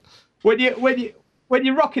 When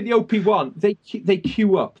you're rocking the OP1, they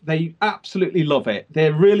queue up. They absolutely love it.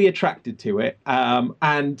 They're really attracted to it,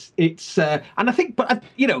 and it's and I think, but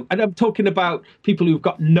and I'm talking about people who've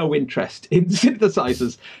got no interest in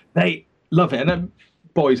synthesizers. They love it, and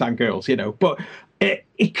boys and girls, but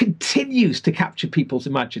it continues to capture people's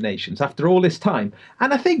imaginations after all this time.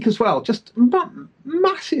 And I think as well, just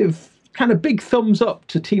massive kind of big thumbs up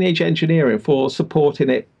to Teenage Engineering for supporting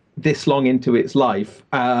it this long into its life.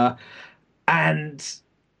 I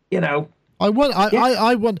want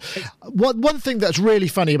one thing that's really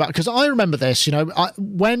funny about, because I remember this,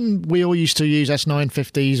 when we all used to use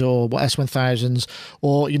S950s or S1000s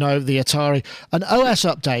or, the Atari, an OS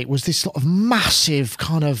update was this sort of massive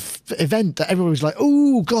kind of event that everyone was like,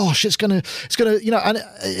 oh gosh, it's gonna, and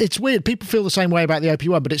it's weird. People feel the same way about the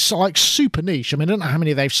OP1, but it's like super niche. I mean, I don't know how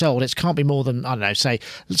many they've sold. It can't be more than, I don't know, say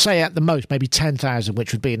at the most, maybe 10,000,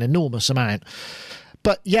 which would be an enormous amount.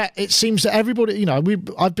 But yeah, it seems that everybody,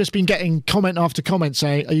 I've just been getting comment after comment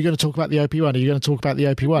saying, are you going to talk about the OP1? Are you going to talk about the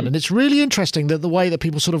OP1? And it's really interesting that the way that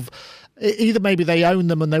people sort of, either maybe they own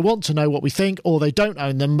them and they want to know what we think, or they don't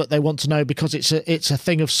own them, but they want to know because it's a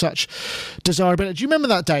thing of such desirability. Do you remember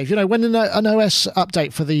that, Dave? When an OS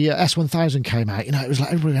update for the S1000 came out, it was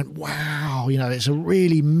like everybody went, wow, it's a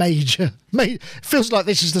really major, it feels like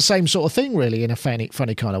this is the same sort of thing, really, in a funny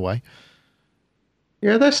kind of way.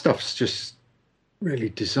 Yeah, their stuff's just really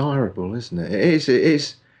desirable, isn't it? It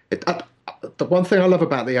is. The one thing I love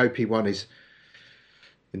about the OP1 is,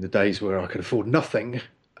 in the days where I could afford nothing,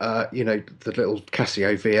 the little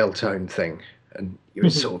Casio VL tone thing, and you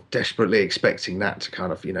were sort of desperately expecting that to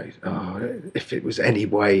kind of, if it was any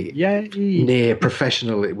way near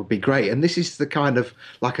professional, it would be great. And this is the kind of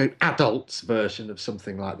like an adult's version of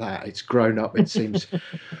something like that. It's grown up. It seems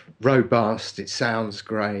robust. It sounds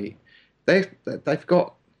great. They've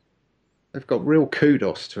got real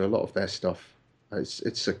kudos to a lot of their stuff.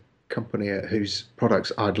 It's a company whose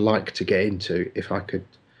products I'd like to get into if I could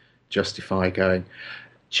justify going.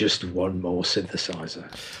 just one more synthesizer.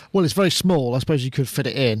 Well, it's very small. I suppose you could fit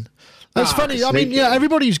it in. That's funny. I mean, sneaky. yeah,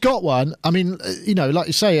 everybody's got one. I mean, like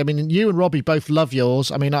you say, I mean, you and Robbie both love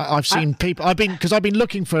yours. I mean, I've seen people, I've been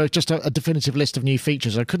looking for just a definitive list of new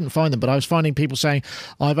features. I couldn't find them, but I was finding people saying,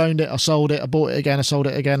 I've owned it, I sold it, I bought it again, I sold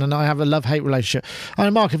it again, and I have a love-hate relationship. I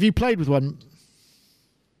mean, Mark, have you played with one?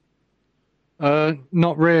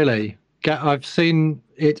 Not really. I've seen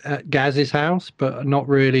it at Gaz's house, but not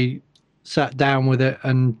really sat down with it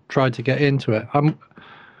and tried to get into it.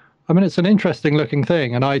 I mean, it's an interesting looking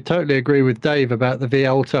thing, and I totally agree with Dave about the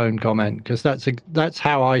VL tone comment, because that's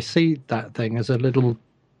how I see that thing, as a little,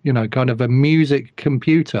 kind of a music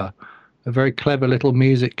computer, a very clever little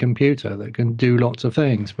music computer that can do lots of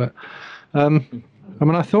things. But I mean,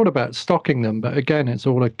 I thought about stocking them, but again, it's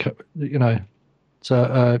all it's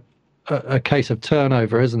a case of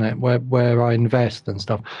turnover, isn't it? Where I invest and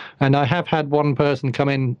stuff. And I have had one person come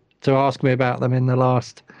in to ask me about them in the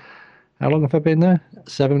last. How long have I been there?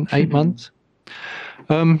 7, 8 months.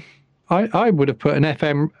 I would have put an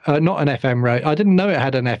FM, not an FM radio. I didn't know it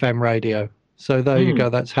had an FM radio. So there you go.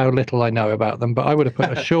 That's how little I know about them. But I would have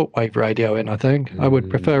put a shortwave radio in, I think. I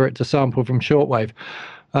would prefer it to sample from shortwave.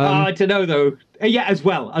 I don't know, though. Yeah, as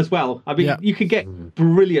well. I mean, you could get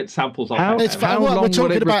brilliant samples of it. We're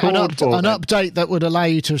talking about an update that would allow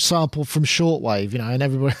you to sample from shortwave, and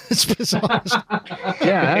everybody. It's bizarre.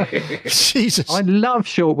 Yeah. Jesus. I love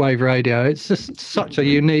shortwave radio. It's just such a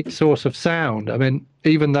unique source of sound. I mean,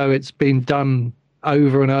 even though it's been done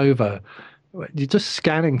over and over, you're just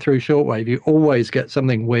scanning through shortwave, you always get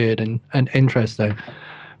something weird and interesting.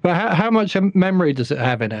 But how much memory does it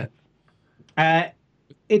have in it?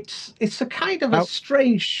 It's a kind of a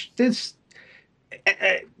strange.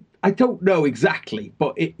 I don't know exactly,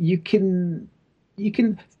 but you can.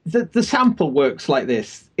 The sample works like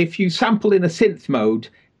this. If you sample in a synth mode,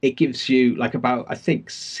 it gives you like about, I think,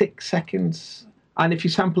 6 seconds, and if you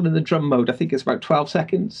sample in the drum mode, I think it's about 12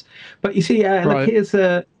 seconds. But you see, like here's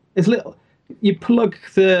little. You plug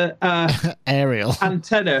the aerial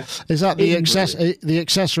antenna. Is that the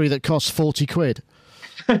accessory that costs 40 quid?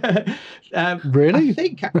 Really? I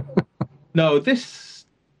think no. This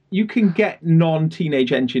you can get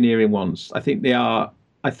non-teenage engineering ones. I think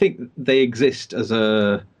they exist as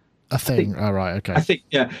a thing. All right. Okay. I think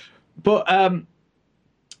but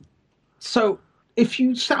so if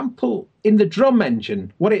you sample in the drum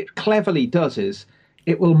engine, what it cleverly does is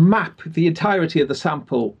it will map the entirety of the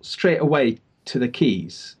sample straight away to the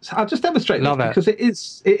keys. So I'll just demonstrate this because it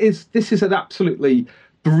is. This is an absolutely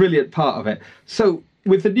brilliant part of it. So.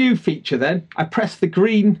 With the new feature, then I press the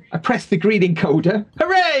green encoder.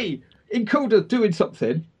 Hooray! Encoder doing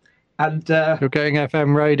something, and you're getting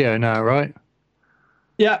FM radio now, right?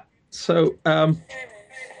 Yeah. So,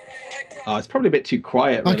 it's probably a bit too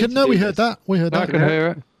quiet. We heard that. We heard that. I can hear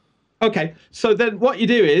it. Okay. So then, what you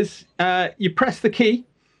do is you press the key.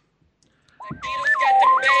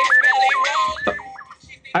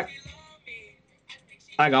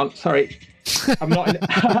 Hang on. Sorry, I'm not.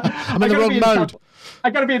 I'm in the wrong mode. I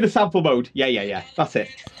gotta be in the sample mode. Yeah. That's it.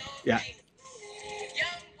 Yeah.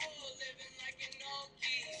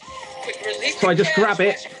 So I just grab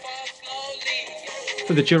it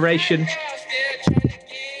for the duration.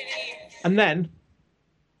 And then,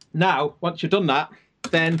 now, once you've done that,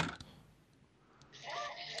 then...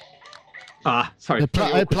 sorry. It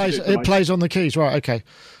plays on the keys, right, okay.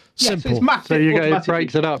 Simple. Yeah, so it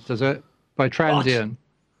breaks it up, does it? By transient.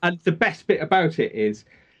 And the best bit about it is,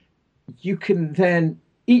 you can then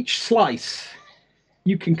each slice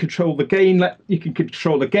you can control the gain you can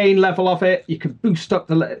control the gain level of it, you can boost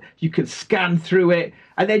up you can scan through it,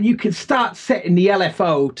 and then you can start setting the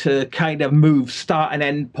LFO to kind of move start and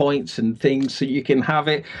end points and things, so you can have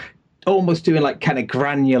it almost doing like kind of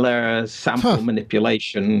granular sample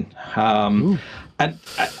manipulation.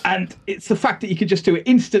 And it's the fact that you can just do it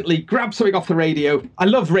instantly, grab something off the radio. I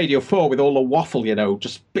love Radio 4 with all the waffle,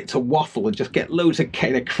 just bits of waffle, and just get loads of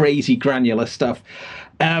kind of crazy granular stuff.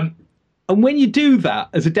 And when you do that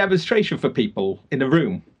as a demonstration for people in a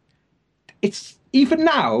room, it's even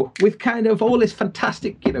now with kind of all this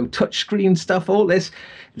fantastic, touchscreen stuff, all this,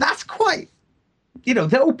 that's quite, the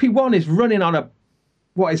OP1 is running on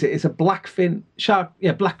what is it? It's a Blackfin Shark.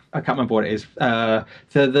 Yeah, black. I can't remember what it is.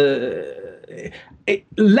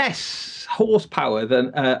 Less horsepower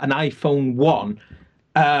than an iPhone 1.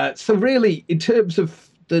 So really, in terms of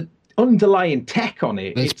the underlying tech on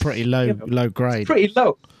it, it's pretty low grade. It's pretty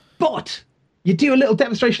low. But you do a little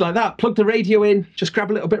demonstration like that, plug the radio in, just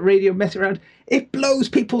grab a little bit of radio, mess around. It blows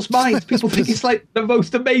people's minds. People think it's like the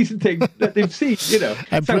most amazing thing that they've seen, So,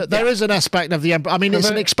 there is an aspect of the... I mean,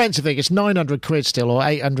 it's an expensive thing. It's 900 quid still, or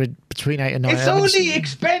 800, between 8 and 9. It's only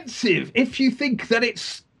expensive if you think that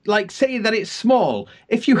it's like saying that it's small.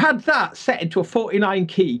 If you had that set into a 49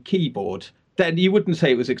 key keyboard, then you wouldn't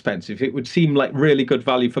say it was expensive. It would seem like really good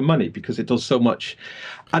value for money because it does so much.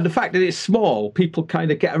 And the fact that it's small, people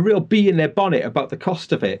kind of get a real bee in their bonnet about the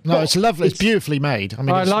cost of it. No, it's lovely. It's beautifully made. I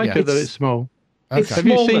mean, I like it that it's small. It's Have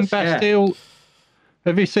you seen smallness, yeah. Bastille?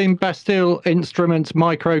 Have you seen Bastille Instruments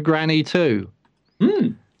Micro Granny 2?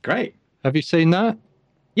 Great. Have you seen that?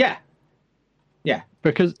 Yeah.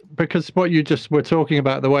 Because what you just were talking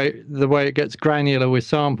about, the way it gets granular with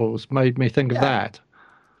samples, made me think of that.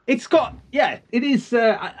 It's got, it is.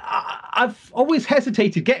 I've always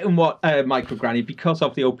hesitated getting what Micro Granny because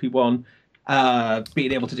of the OP1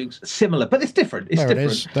 being able to do similar, but it's different. It's different. It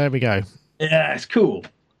is. There we go. Yeah, it's cool.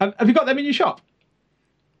 Have you got them in your shop?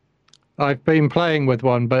 I've been playing with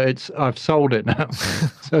one, but I've sold it now.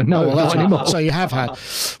 So no, not anymore. So you have had.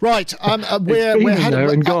 Right. We're heading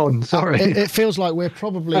there and gone. Sorry. It feels like we're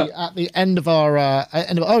probably at the end of our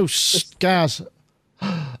Gaz.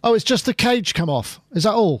 Oh, it's just the cage come off. Is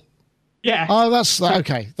that all? Yeah. Oh, that's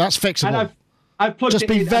okay. That's fixable. And I've plugged just it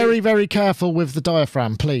be in, very, very careful with the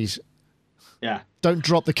diaphragm, please. Yeah. Don't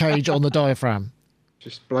drop the cage on the diaphragm.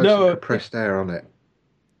 Just blow some compressed air on it.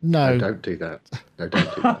 No, don't do that. No,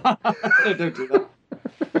 don't do that. No, don't do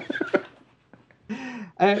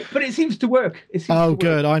that. But it seems to work.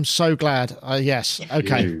 Good. I'm so glad. Yes.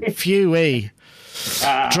 Okay. Phew-wee.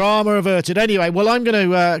 Drama averted. Anyway, well, I'm going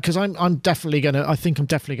to because I'm definitely going to. I think I'm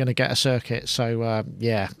definitely going to get a circuit. So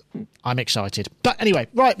yeah, I'm excited. But anyway,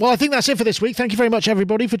 right. Well, I think that's it for this week. Thank you very much,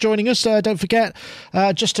 everybody, for joining us. Don't forget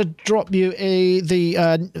just to drop you the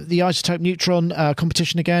iZotope Neutron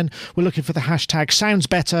competition again. We're looking for the hashtag Sounds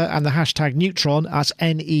Better and the hashtag Neutron. That's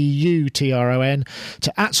NEUTRON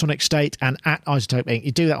to @SonicState and @iZotope Inc.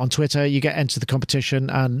 You do that on Twitter. You get into the competition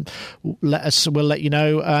and we'll let you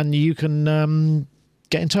know, and you can.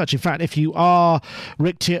 Get in touch. In fact, if you are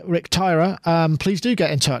Rick Tyra, please do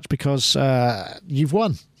get in touch because you've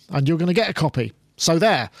won and you're going to get a copy. So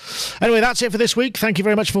there. Anyway, that's it for this week. Thank you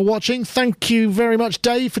very much for watching. Thank you very much,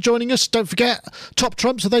 Dave, for joining us. Don't forget, Top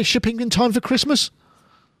Trumps, are they shipping in time for Christmas?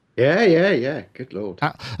 Yeah. Good Lord.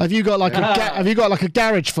 Have you got like a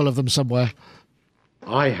garage full of them somewhere?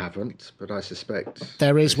 I haven't, but I suspect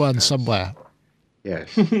there is one somewhere.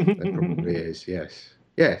 Yes, there probably is. Yes.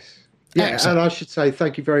 Yeah, excellent. And I should say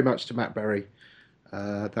thank you very much to Matt Berry.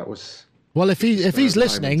 That was if he's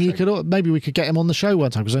listening, maybe we could get him on the show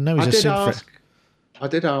one time because I know he's I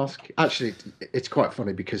did ask. Actually, it's quite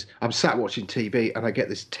funny because I'm sat watching TV and I get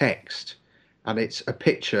this text, and it's a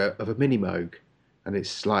picture of a Mini Moog, and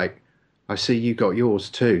it's like, I see you got yours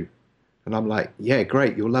too, and I'm like, yeah,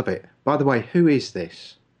 great, you'll love it. By the way, who is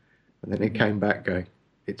this? And then it came back going,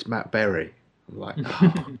 it's Matt Berry. I'm like,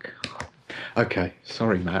 oh God. Okay,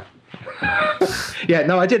 sorry, Matt. Yeah,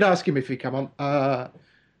 no, I did ask him if he'd come on, but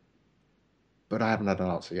I haven't had an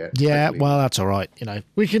answer yet. Yeah, hopefully. Well, that's all right.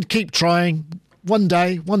 We can keep trying. One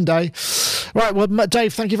day. Right, well,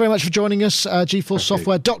 Dave, thank you very much for joining us.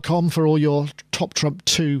 GeForceSoftware.com for all your Top Trump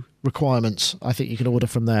 2 requirements. I think you can order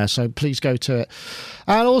from there, so please go to it.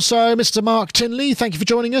 And also, Mr. Mark Tinley, thank you for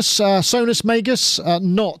joining us. Sonus Magus,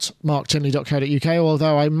 not marktinley.co.uk,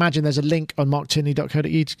 although I imagine there's a link on marktinley.co.uk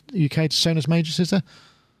to Sonus Magus, is there?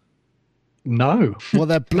 No. Well,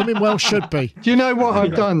 there blooming well should be. Do you know what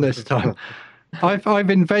I've done this time? I've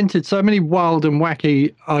invented so many wild and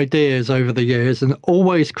wacky ideas over the years and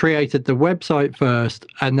always created the website first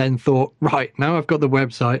and then thought, right, now I've got the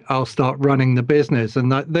website, I'll start running the business. And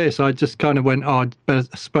like this, I just kind of went, I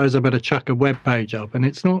suppose I better chuck a web page up. And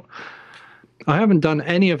it's not, I haven't done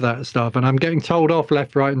any of that stuff. And I'm getting told off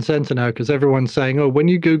left, right and centre now because everyone's saying, oh, when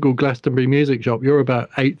you Google Glastonbury Music Shop, you're about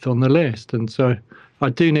 8th on the list. And so I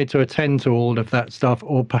do need to attend to all of that stuff,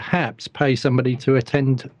 or perhaps pay somebody to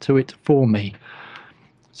attend to it for me.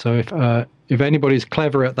 So if anybody's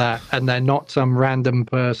clever at that, and they're not some random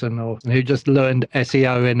person or who just learned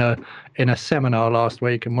SEO in a seminar last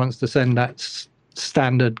week and wants to send that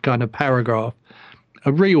standard kind of paragraph,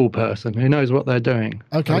 a real person who knows what they're doing,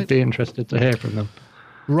 okay, I'd be interested to hear from them.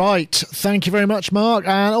 Right. Thank you very much, Mark.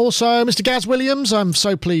 And also, Mr. Gaz Williams, I'm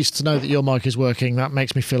so pleased to know that your mic is working. That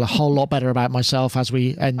makes me feel a whole lot better about myself as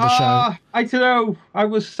we end the show. I don't know. I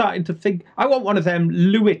was starting to think, I want one of them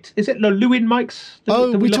Lewitt. Is it the Lewin mics?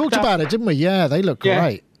 That we talked about it, didn't we? Yeah, they look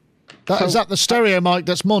great. Is that the stereo mic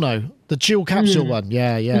that's mono? The dual capsule one?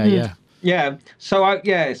 Yeah. Yeah. So I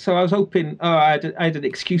was hoping I had an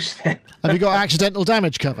excuse then. Have you got accidental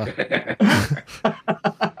damage cover?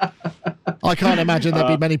 I can't imagine there'd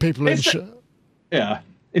be many people in. Yeah,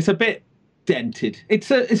 it's a bit dented. It's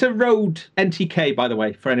a Rode NTK, by the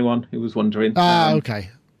way, for anyone who was wondering. Okay.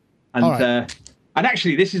 And All right. And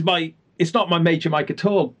actually, it's not my major mic at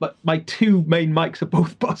all, but my two main mics are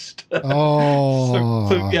both bust.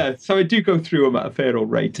 Oh. So I do go through them at a fair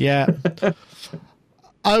old rate. Yeah.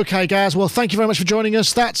 Okay, guys. Well, thank you very much for joining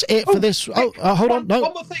us. That's it for this. Hold on. No.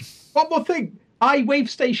 One more thing. iWave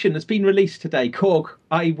Station has been released today. Korg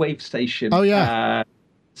iWave Station. Oh yeah.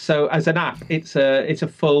 So as an app, it's a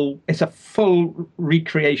full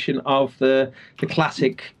recreation of the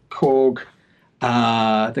classic Korg,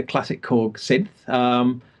 synth.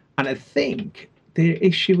 And I think they're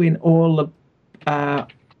issuing all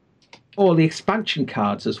the expansion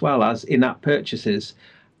cards as well as in-app purchases,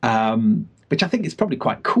 which I think is probably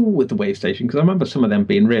quite cool with the Wave Station, because I remember some of them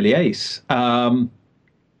being really ace.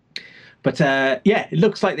 But it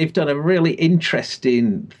looks like they've done a really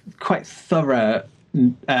interesting, quite thorough.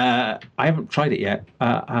 I haven't tried it yet,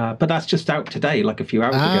 but that's just out today, like a few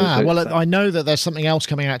hours ago. So I know that there's something else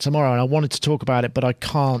coming out tomorrow, and I wanted to talk about it, but I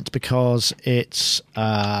can't because it's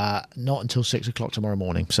not until 6 o'clock tomorrow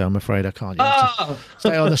morning. So I'm afraid I can't.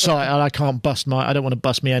 Stay on the site, and I can't I don't want to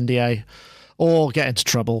bust my NDA or get into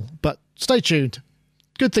trouble. But stay tuned.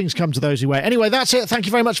 Good things come to those who wait. Anyway, that's it. Thank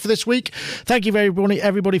you very much for this week. Thank you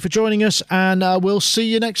everybody for joining us, and we'll see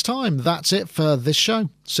you next time. That's it for this show.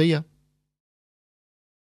 See ya.